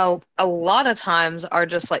companies a lot of times are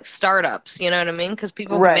just like startups, you know what I mean? Because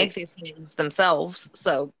people can make these things themselves.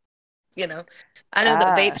 So, you know, I know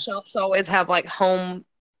that vape shops always have like home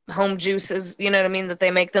juices, you know what I mean, that they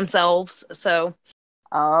make themselves. So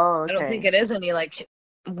Oh, okay. I don't think it is any like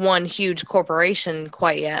one huge corporation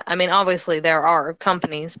quite yet. I mean, obviously there are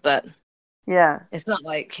companies, but yeah, it's not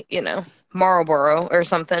like, you know, Marlboro or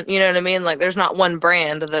something. You know what I mean? Like there's not one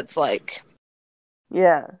brand that's like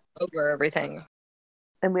over everything.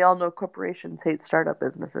 And we all know corporations hate startup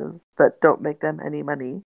businesses that don't make them any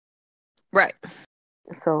money. Right.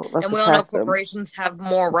 So let's and we all know attack them. corporations have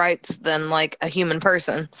more rights than like a human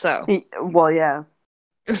person. So Well, yeah.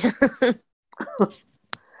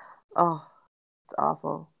 Oh, it's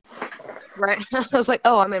awful. Right. I was like,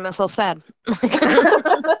 oh, I made myself sad.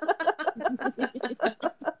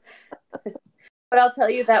 But I'll tell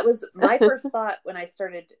you, that was my first thought when I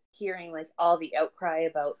started hearing like all the outcry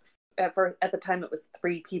about. At the time, it was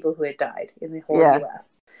 3 people who had died in the whole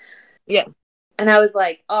U.S. Yeah. And I was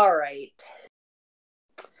like, all right,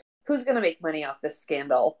 who's going to make money off this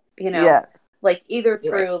scandal? You know, like either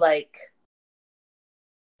through like,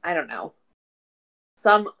 I don't know,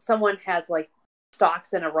 someone has like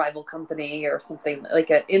stocks in a rival company or something,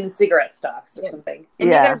 like in cigarette stocks or something. And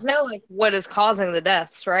you guys know like what is causing the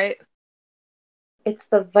deaths, right? It's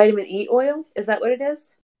the vitamin E oil. Is that what it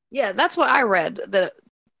is? Yeah, that's what I read that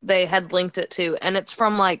they had linked it to. And it's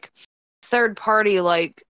from like third party,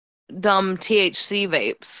 like dumb THC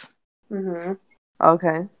vapes. Mm-hmm.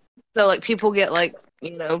 Okay. So like people get like,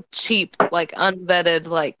 you know, cheap, like unvetted,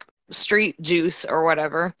 like street juice or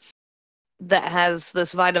whatever that has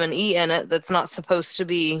this vitamin E in it that's not supposed to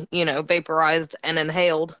be, you know, vaporized and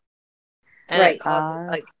inhaled. And it causes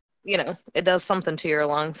like, you know, it does something to your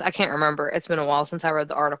lungs. I can't remember. It's been a while since I read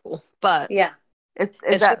the article. But is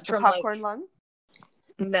it's that just the from popcorn like, lung?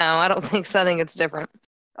 No, I don't think so. I think it's different.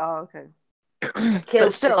 Oh, okay.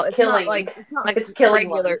 But still, it's not like it's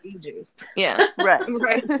killing regular lungs. e-juice. Yeah. Right.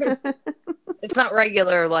 It's not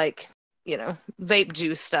regular like, you know, vape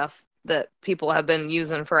juice stuff that people have been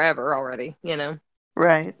using forever already, you know.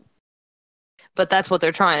 Right. But that's what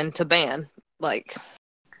they're trying to ban. Like,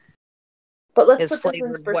 but let's put this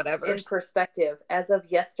in in perspective. As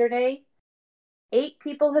of yesterday, 8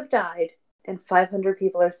 people have died and 500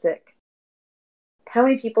 people are sick. How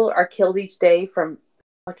many people are killed each day from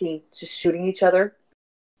fucking just shooting each other?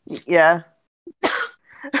 Yeah.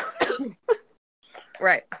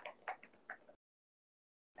 Right.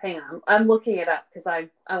 Hang on. I'm looking it up because I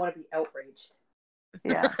want to be outraged.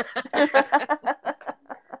 Yeah.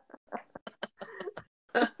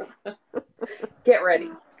 Get ready.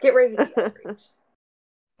 Get ready to be outraged.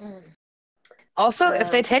 Also,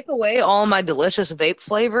 if they take away all my delicious vape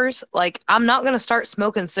flavors, like, I'm not going to start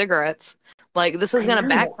smoking cigarettes. Like, this is going to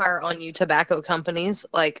backfire on you, tobacco companies.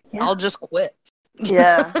 Like, I'll just quit.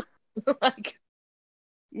 Yeah. Like,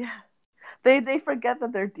 yeah. They forget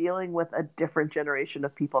that they're dealing with a different generation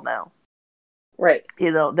of people now. Right. You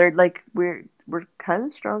know, they're like, we're kind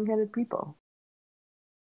of strong-headed people.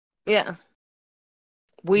 yeah.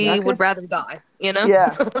 We would rather die, you know?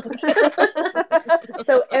 Yeah.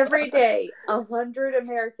 So every day, 100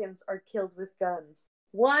 Americans are killed with guns.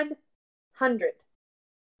 100.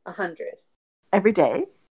 100. Every day?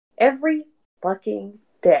 Every fucking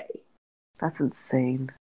day. That's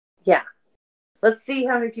insane. Yeah. Let's see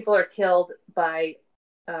how many people are killed by...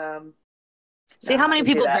 See how many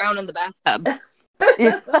people drown in the bathtub.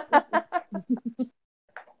 Yeah.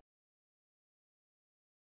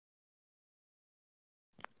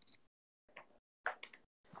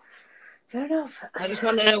 I don't know. I just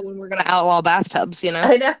want to know when we're going to outlaw bathtubs, you know?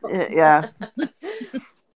 I know. Yeah.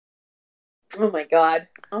 Oh my god.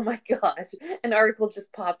 Oh my gosh. An article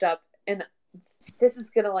just popped up, and this is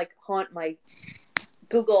going to, like, haunt my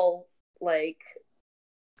Google, like,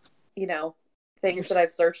 you know, things that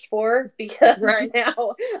I've searched for, because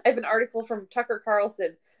now I have an article from Tucker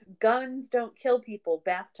Carlson. Guns don't kill people,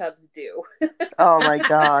 bathtubs do. Oh my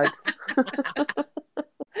god.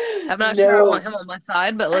 I'm not sure I want him on my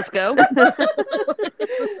side, but let's go.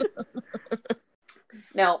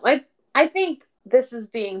 No, I think this is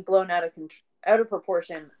being blown out of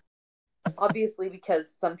proportion, obviously,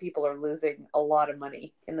 because some people are losing a lot of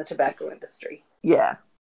money in the tobacco industry. Yeah.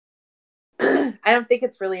 I don't think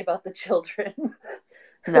it's really about the children.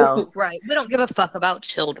 No. Right. We don't give a fuck about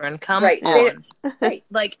children. Come Right. on. Right.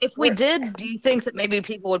 Like, if we did, do you think that maybe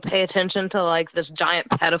people would pay attention to, like, this giant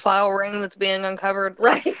pedophile ring that's being uncovered?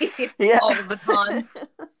 Right. Yeah. All of the time.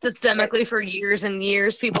 Systemically for years and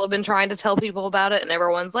years, people have been trying to tell people about it, and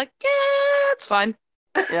everyone's like, yeah, it's fine.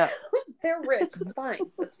 Yeah. They're rich. It's fine.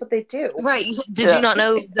 That's what they do. Right. Did you not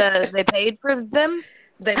know that they paid for them?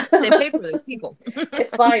 They paid for these people.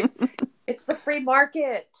 It's fine. It's the free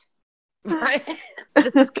market. Right.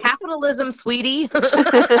 This is capitalism, sweetie.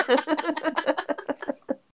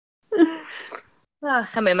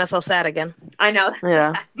 I made myself sad again. I know.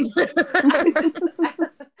 Yeah.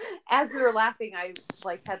 As we were laughing, I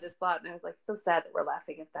like had this thought, and I was like, so sad that we're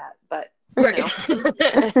laughing at that. But right.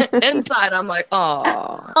 Inside, I'm like,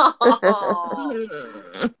 oh.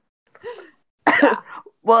 Yeah.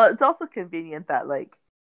 Well, it's also convenient that, like,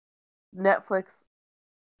 Netflix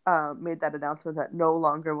made that announcement that no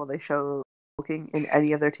longer will they show smoking in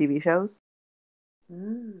any of their TV shows.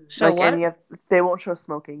 So like what? They won't show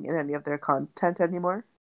smoking in any of their content anymore.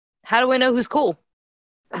 How do we know who's cool?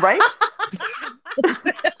 Right?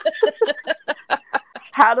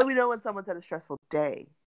 How do we know when someone's had a stressful day?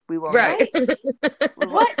 We won't. Right.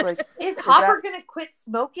 What? Like, is Hopper gonna quit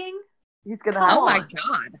smoking? He's gonna. Oh my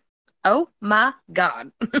god. Oh my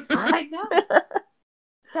god. I know.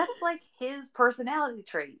 That's like his personality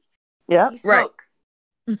trait. Yeah. He smokes.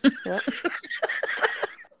 Yeah.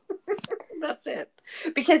 That's it.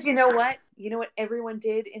 Because you know what? You know what everyone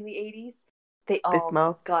did in the 80s? They all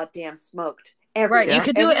smoked. goddamn smoked. Everywhere. Right. You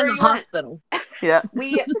could do it in the hospital. Yeah.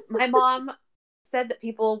 My mom said that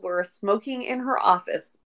people were smoking in her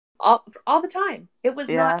office all the time. It was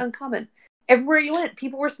not uncommon. Everywhere you went,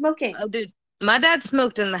 people were smoking. Oh, dude. My dad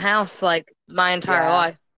smoked in the house like my entire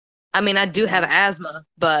life. I mean, I do have asthma,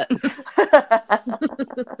 but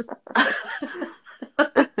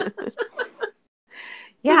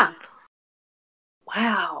yeah.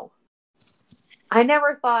 Wow. I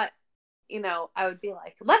never thought, I would be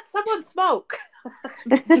like, let someone smoke.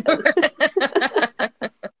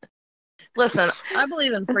 Listen, I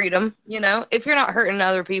believe in freedom. If you're not hurting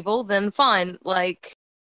other people, then fine. Like,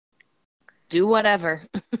 do whatever.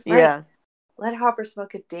 Yeah. Right. Let Hopper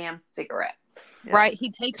smoke a damn cigarette. Yeah. Right? He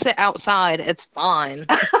takes it outside. It's fine.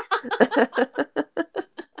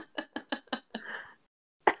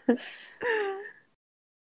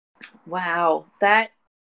 Wow. I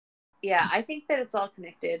think that it's all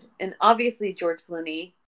connected. And obviously George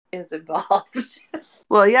Clooney is involved.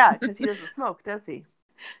 Well, yeah, because he doesn't smoke, does he?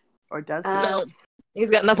 Or does he? No. He's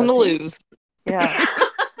got nothing to lose. Yeah.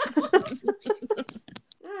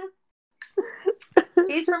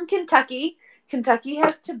 He's from Kentucky. Kentucky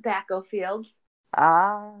has tobacco fields.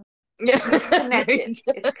 Ah. It's connected.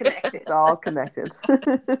 It's connected. It's all connected.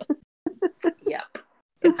 Yep.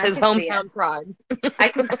 It's his hometown pride. I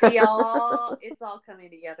can see it's all coming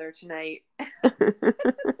together tonight.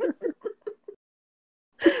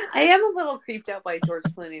 I am a little creeped out by George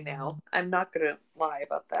Clooney now. I'm not going to lie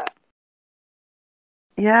about that.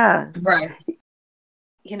 Yeah. Right.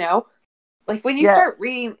 You know? Like when you start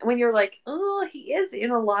reading, when you're like, oh, he is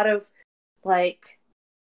in a lot of, like,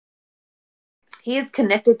 he is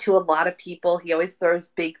connected to a lot of people. He always throws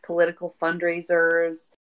big political fundraisers.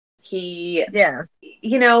 He,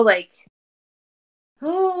 you know, like,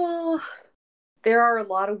 oh, there are a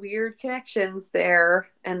lot of weird connections there.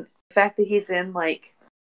 And the fact that he's in, like,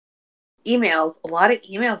 emails, a lot of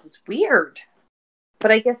emails is weird.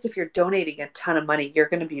 But I guess if you're donating a ton of money, you're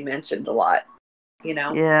going to be mentioned a lot, you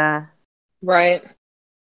know? Yeah. Right.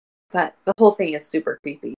 But the whole thing is super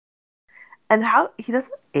creepy. And how he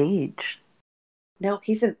doesn't age. No,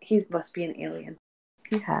 he must be an alien.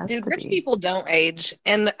 He has Dude, to rich be. people don't age.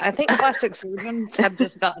 And I think plastic surgeons have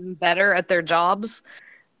just gotten better at their jobs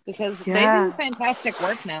because they do fantastic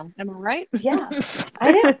work now. Am I right? Yeah.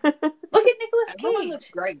 I know. Look at Nicolas Everyone Cage. looks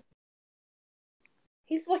great.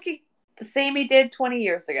 He's looking the same he did 20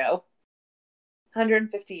 years ago.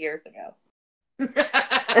 150 years ago. Because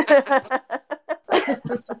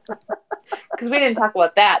we didn't talk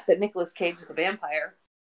about that Nicolas Cage is a vampire.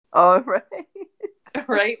 Oh, right.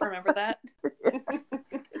 Right? Remember that?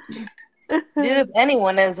 Dude, if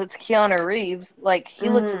anyone is, it's Keanu Reeves. Like, he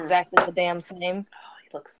looks exactly the damn same. Oh, he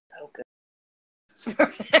looks so good. Still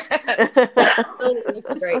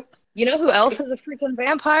looks great. You know who else is a freaking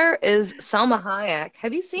vampire? Is Selma Hayek.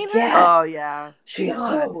 Have you seen her? Yes. Oh, yeah. She's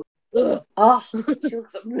God. so... Oh, she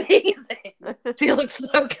looks amazing. She looks so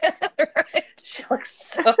good, right? She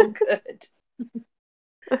looks so good.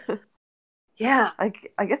 Yeah.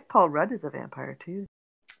 I guess Paul Rudd is a vampire, too.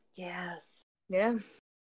 Yes. Yeah.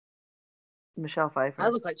 Michelle Pfeiffer. I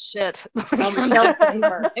look like shit. Oh, Michelle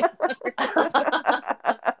Pfeiffer.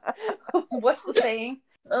 What's the saying?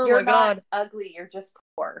 Oh You're my God. not ugly, you're just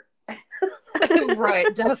poor. Right,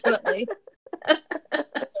 definitely.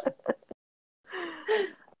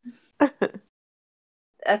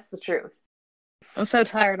 That's the truth. I'm so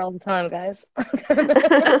tired all the time, guys.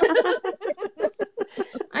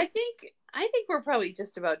 I think we're probably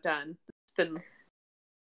just about done.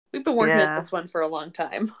 We've been working at this one for a long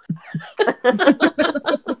time.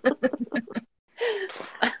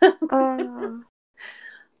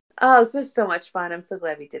 Oh, this is so much fun. I'm so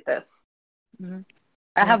glad we did this. Mm-hmm.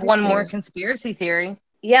 I have one more conspiracy theory.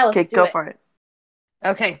 Yeah, let's do go it. for it.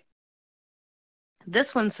 Okay.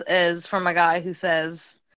 This one is from a guy who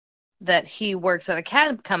says that he works at a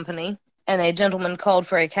cab company, and a gentleman called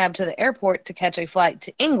for a cab to the airport to catch a flight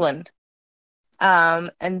to England.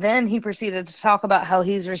 And then he proceeded to talk about how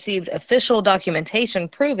he's received official documentation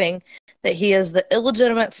proving that he is the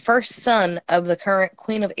illegitimate first son of the current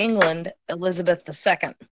Queen of England, Elizabeth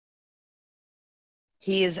II.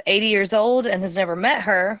 He is 80 years old and has never met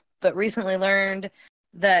her, but recently learned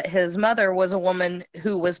that his mother was a woman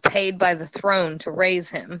who was paid by the throne to raise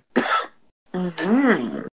him.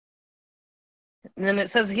 Mm-hmm. And then it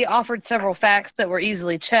says he offered several facts that were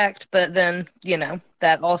easily checked, but then, you know,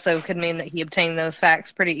 that also could mean that he obtained those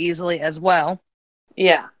facts pretty easily as well.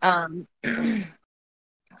 Yeah.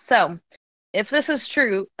 So, if this is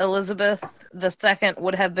true, Elizabeth II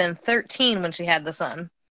would have been 13 when she had the son.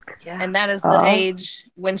 Yeah. And that is the age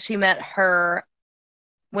when she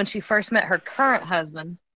first met her current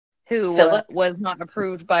husband, who was not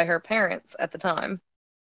approved by her parents at the time.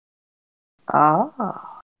 Oh.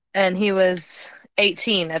 And he was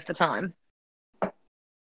 18 at the time.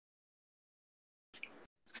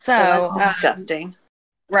 So that's disgusting.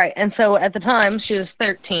 Right. And so at the time, she was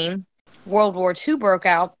 13. World War II broke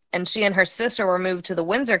out, and she and her sister were moved to the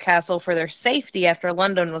Windsor Castle for their safety after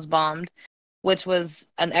London was bombed, which was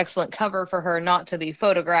an excellent cover for her not to be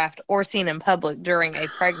photographed or seen in public during a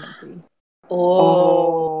pregnancy.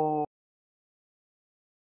 Oh.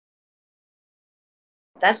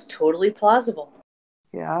 That's totally plausible.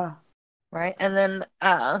 Yeah. Right. And then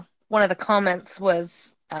one of the comments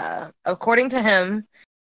was, according to him,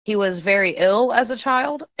 he was very ill as a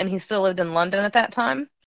child, and he still lived in London at that time.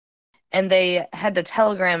 And they had to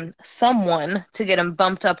telegram someone to get him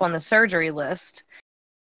bumped up on the surgery list.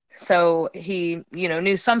 So he,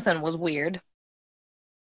 knew something was weird.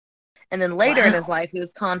 And then later in his life, he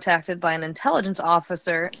was contacted by an intelligence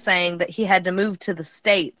officer saying that he had to move to the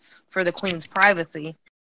States for the Queen's privacy.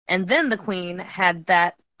 And then the Queen had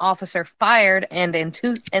that officer fired and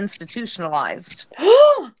institutionalized.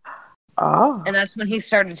 Oh. And that's when he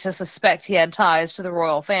started to suspect he had ties to the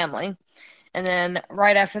royal family. And then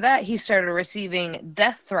right after that, he started receiving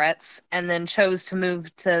death threats and then chose to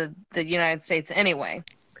move to the United States anyway.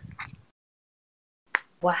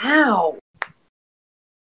 Wow.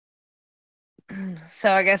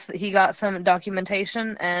 So I guess that he got some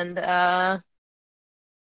documentation and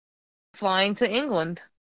flying to England.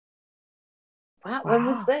 Wow, when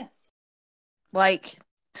was this? Like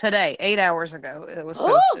today, 8 hours ago, it was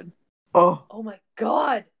posted. Oh. Oh my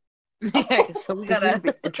god. Yeah, so we This is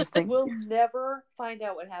gotta. interesting. We'll never find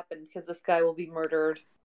out what happened because this guy will be murdered.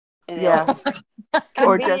 And Yeah.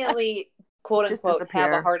 or conveniently, quote unquote, have a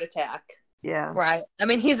disappear. heart attack. Yeah. Right. I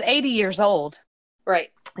mean, he's 80 years old.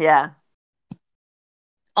 Right. Yeah.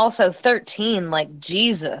 Also 13, like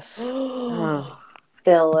Jesus.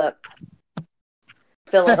 Philip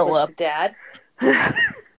was the dad.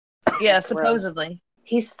 Yeah, supposedly.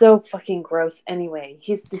 He's so fucking gross anyway.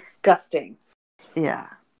 He's disgusting. Yeah.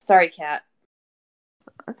 Sorry, Kat.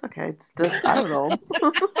 That's okay. It's just, I don't know.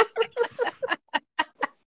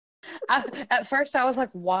 At first, I was like,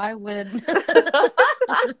 why would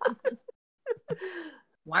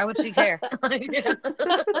she care?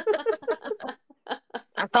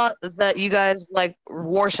 I thought that you guys like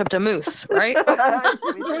worshipped a moose, right?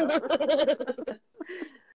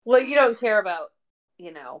 Well, you don't care about,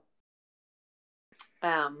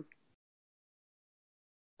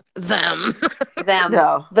 them.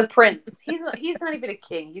 No. The prince. He's not even a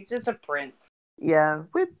king. He's just a prince. Yeah.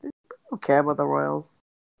 We don't care about the royals.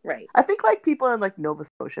 Right. I think like people in like Nova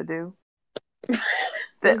Scotia do.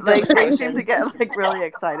 They seem to get like really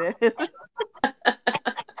excited.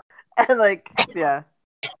 And like, yeah.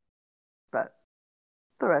 But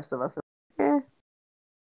the rest of us are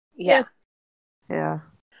Yeah. Yeah.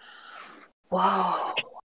 Whoa.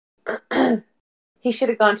 He should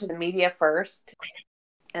have gone to the media first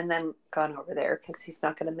and then gone over there because he's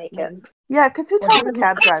not going to make it. Yeah, because who told the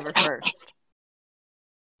cab driver first?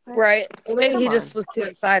 Right. Well, maybe he Come just on. was too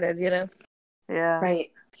excited, Yeah.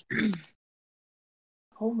 Right.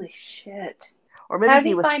 Holy shit. Or maybe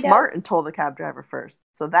he was smart and told the cab driver first.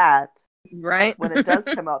 So that right when it does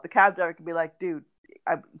come out, the cab driver can be like, dude,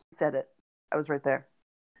 he said it. I was right there.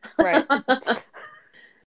 Right.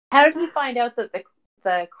 How did he find out that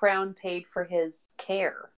the crown paid for his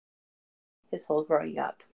care? His whole growing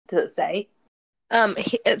up. Does it say?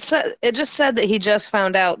 It just said that he just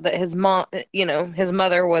found out that his mom, his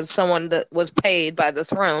mother was someone that was paid by the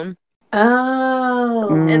throne. Oh.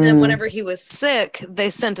 And then whenever he was sick, they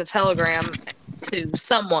sent a telegram to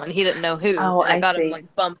someone. He didn't know who. Oh, and it got see. him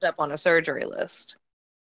like bumped up on a surgery list.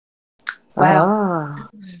 Wow.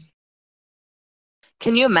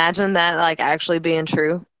 Can you imagine that like actually being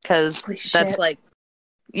true? Because that's like,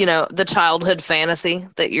 the childhood fantasy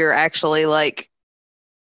that you're actually like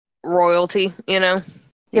royalty, Yeah,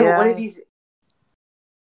 but what if he's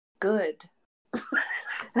good?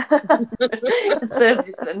 Instead of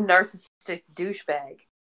just a narcissistic douchebag.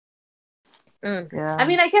 Yeah. I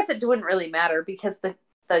mean, I guess it wouldn't really matter because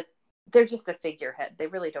they're just a figurehead. They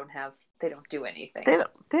really don't do anything. They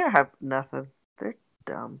don't have nothing. They're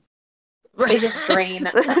dumb. They just drain.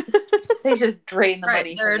 They just drain the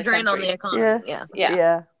money. They're a drain on the economy.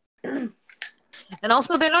 Yeah. And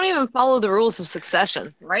also, they don't even follow the rules of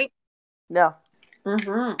succession, right? No.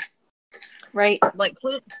 Mm-hmm. Right. Like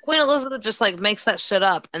Queen Elizabeth just like makes that shit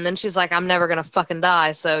up, and then she's like, "I'm never gonna fucking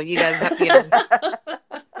die." So you guys have to.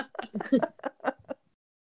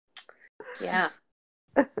 Yeah.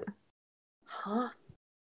 Huh.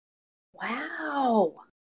 Wow.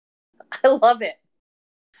 I love it.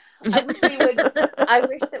 I wish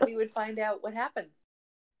that we would find out what happens.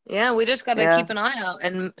 Yeah, we just gotta keep an eye out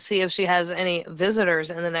and see if she has any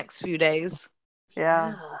visitors in the next few days.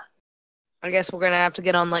 Yeah. I guess we're gonna have to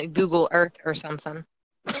get on like Google Earth or something.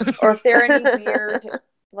 Or if there are any weird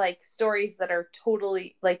like stories that are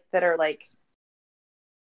totally like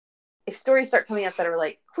if stories start coming out that are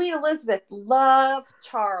like Queen Elizabeth loves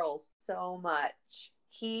Charles so much.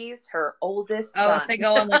 He's her oldest son. Oh, if they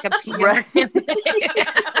go on like a PR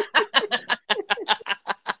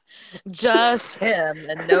just him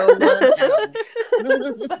and no one else.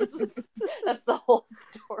 That's the whole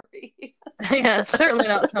story. Yeah, certainly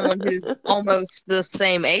not someone who's almost the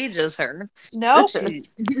same age as her. No.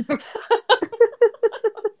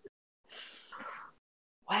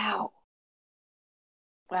 Wow.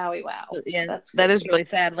 Wowie wow. Yeah, that is really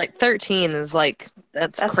sad. Like 13 is like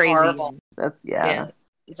that's crazy. Horrible. That's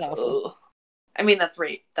it's awful. Ugh. I mean, that's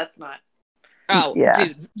rape. That's not. Oh, yeah.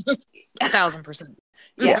 Dude, 1,000%.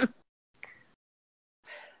 Yeah.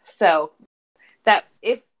 So that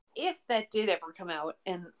if that did ever come out,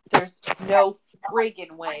 and there's no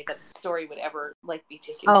friggin' way that the story would ever like be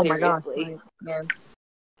taken seriously. My God.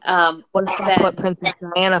 Yeah. What if that's what Princess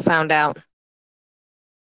Diana found out?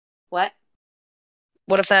 What?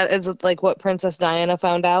 What if that is like what Princess Diana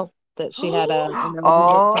found out? That she had a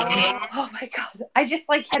oh my God. I just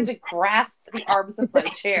like had to grasp the arms of my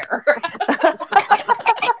chair.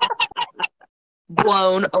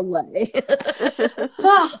 Blown away.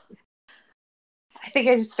 I think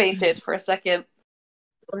I just fainted for a second.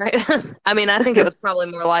 Right. I mean, I think it was probably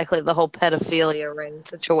more likely the whole pedophilia ring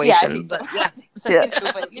situation. Yeah, I think so. But yeah. I think so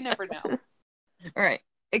too, but you never know. Right.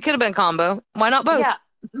 It could have been combo. Why not both? Yeah.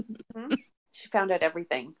 Mm-hmm. She found out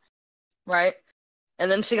everything. Right. And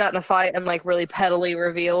then she got in a fight and like really pettily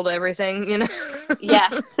revealed everything, you know?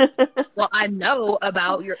 Yes. Well, I know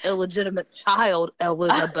about your illegitimate child,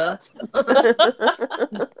 Elizabeth.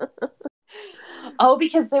 Oh,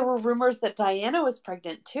 because there were rumors that Diana was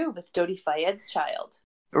pregnant too with Dodi Fayed's child.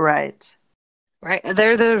 Right. Right.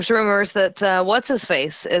 There's rumors that what's his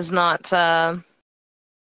face is not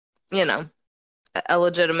you know, a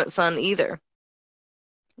legitimate son either.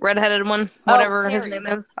 Redheaded one, whatever his Harry. name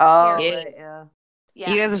is. Oh, Yeah. right, yeah. Yeah.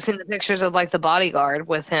 You guys have seen the pictures of like the bodyguard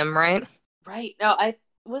with him, right? Right. No,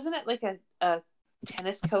 wasn't it like a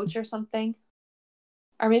tennis coach or something?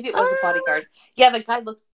 Or maybe it was a bodyguard. Yeah, the guy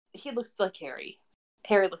looks like Harry.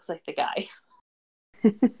 Harry looks like the guy.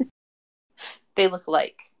 They look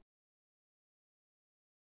alike.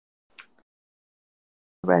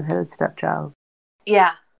 Redheaded stepchild.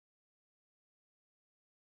 Yeah.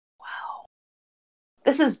 Wow.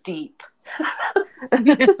 This is deep.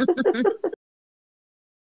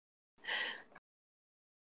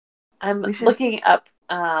 I'm looking up.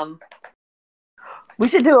 We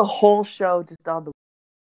should do a whole show just on the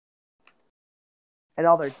and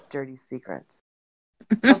all their dirty secrets.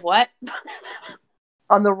 Of what?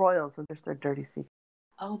 On the royals and just their dirty secrets.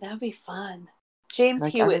 Oh, that would be fun. James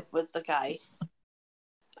Like, Hewitt was the guy.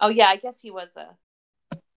 Oh yeah, I guess he was a.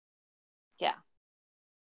 Yeah.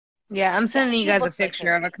 Yeah, I'm sending you guys a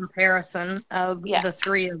picture like of a comparison of the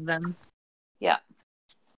three of them. Yeah.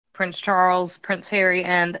 Prince Charles, Prince Harry,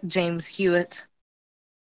 and James Hewitt.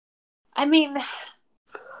 I mean,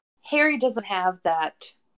 Harry doesn't have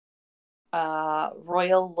that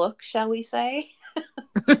royal look, shall we say?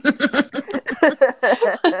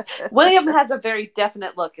 William has a very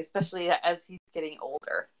definite look, especially as he's getting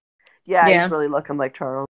older. Yeah, he's really looking like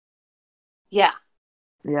Charles. Yeah.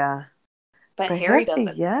 Yeah. But Harry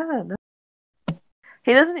doesn't. Yeah. No.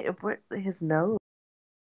 He doesn't even put his nose.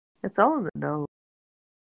 It's all in the nose.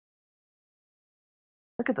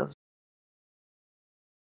 Look at those.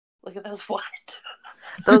 Look at those what?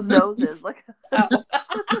 Those noses. Look. Oh.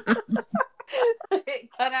 It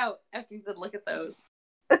cut out after you said look at those.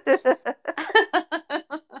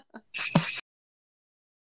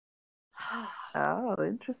 Oh,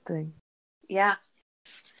 interesting. Yeah.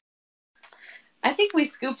 I think we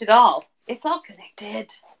scooped it all. It's all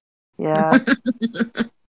connected. Yeah.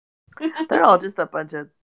 They're all just a bunch of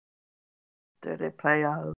dirty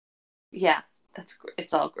players. Yeah,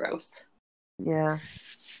 it's all gross. Yeah.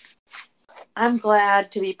 I'm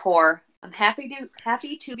glad to be poor. I'm happy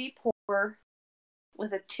to be poor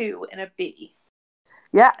with a 2 and a B.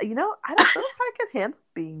 Yeah, I don't know if I could handle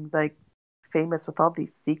being like famous with all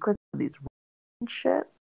these secrets and these shit.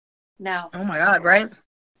 No. Oh my god, right?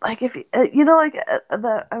 Like if I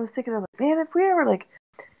was thinking of like, man, if we ever like,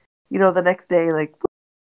 the next day like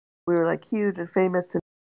we were like huge and famous, and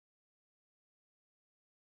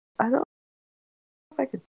I don't know if I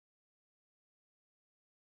could,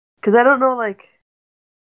 because I don't know, like,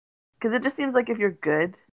 because it just seems like if you're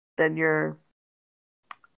good, then you're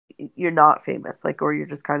not famous, like, or you're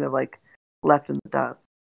just kind of like left in the dust.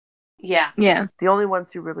 Yeah. Yeah. The only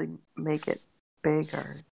ones who really make it big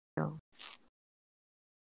are,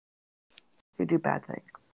 who do bad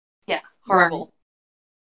things. Yeah. Horrible.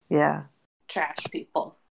 Right. Yeah. Trash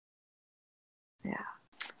people. Yeah.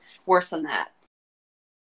 Worse than that.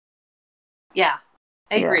 Yeah.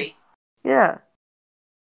 I agree. Yeah.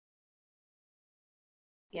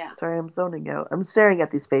 Yeah. Sorry, I'm zoning out. I'm staring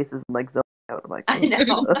at these faces and like zoning out. I'm like, I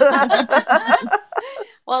know.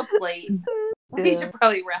 Well, it's late. We should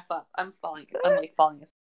probably wrap up. I'm falling asleep.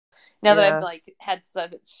 Now that I've like had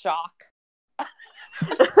such shock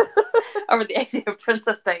over the idea of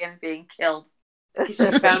Princess Diana being killed because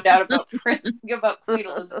she found out about Queen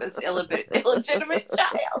Elizabeth's illegitimate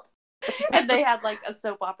child, and they had like a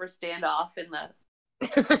soap opera standoff in the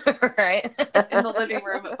in the living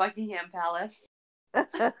room at Buckingham Palace.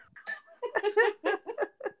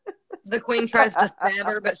 The Queen tries to stab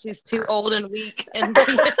her, but she's too old and weak. And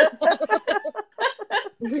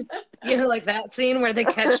like that scene where they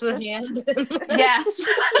catch the hand. Yes,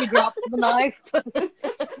 she drops the knife.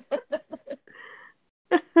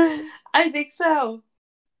 I think so.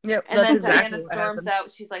 Yep, and then Diana storms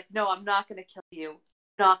out. She's like, "No, I'm not going to kill you. I'm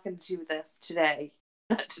not going to do this today.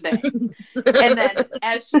 Not today." And then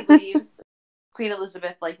as she leaves, Queen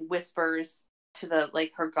Elizabeth like whispers to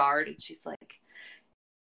her guard, and she's like,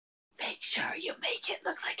 "Make sure you make it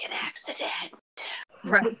look like an accident."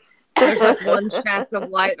 Right. There's like one shaft of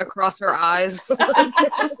light across her eyes.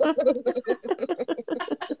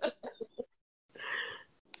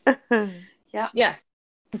 Yeah. Yeah.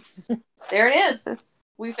 There it is.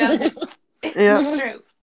 We found it. It's true.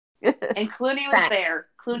 And Clooney was there.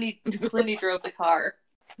 Clooney drove the car.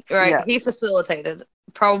 Right. Yeah. He facilitated,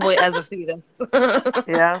 probably as a fetus.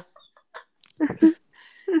 Yeah.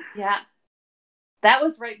 Yeah. That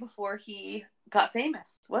was right before he got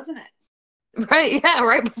famous, wasn't it? Right. Yeah.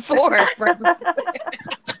 Right before.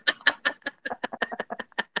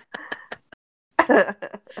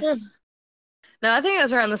 No, I think it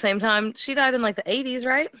was around the same time. She died in like the 80s,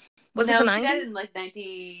 right? Was it the 90s? She died in like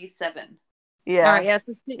 97. Yeah. All right, yes.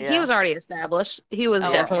 He was already established. He was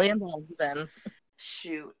definitely involved then.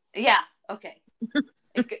 Shoot. Yeah. Okay.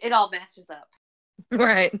 It all matches up.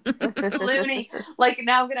 Right. Clooney. Like,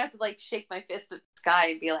 now I'm going to have to like shake my fist at the sky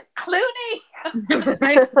and be like, Clooney!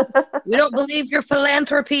 Right? We don't believe your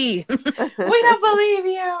philanthropy. We don't believe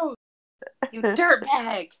you! You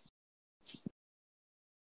dirtbag!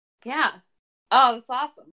 Yeah. Oh, that's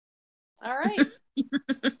awesome. All right.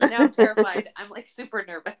 Now I'm terrified. I'm like super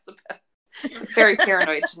nervous about it. Very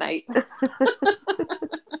paranoid tonight.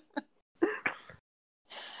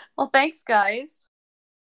 Well, thanks, guys.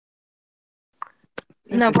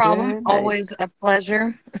 No problem. Always a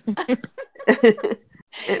pleasure.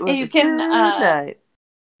 It was You can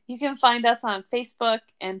find us on Facebook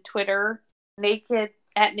and Twitter, Naked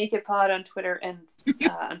Pod on Twitter and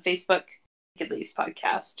on Facebook, Naked Ladies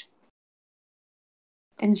Podcast.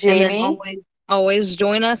 And Jamie, and then always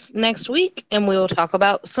join us next week, and we will talk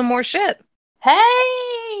about some more shit.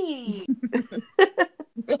 Hey!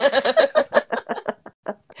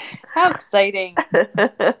 How exciting!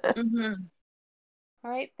 Mm-hmm.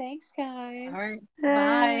 All right, thanks, guys. All right,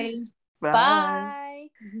 bye. Bye.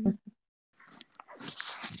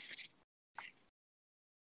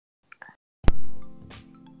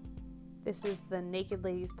 This is the Naked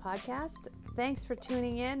Ladies Podcast. Thanks for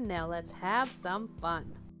tuning in. Now let's have some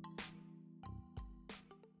fun.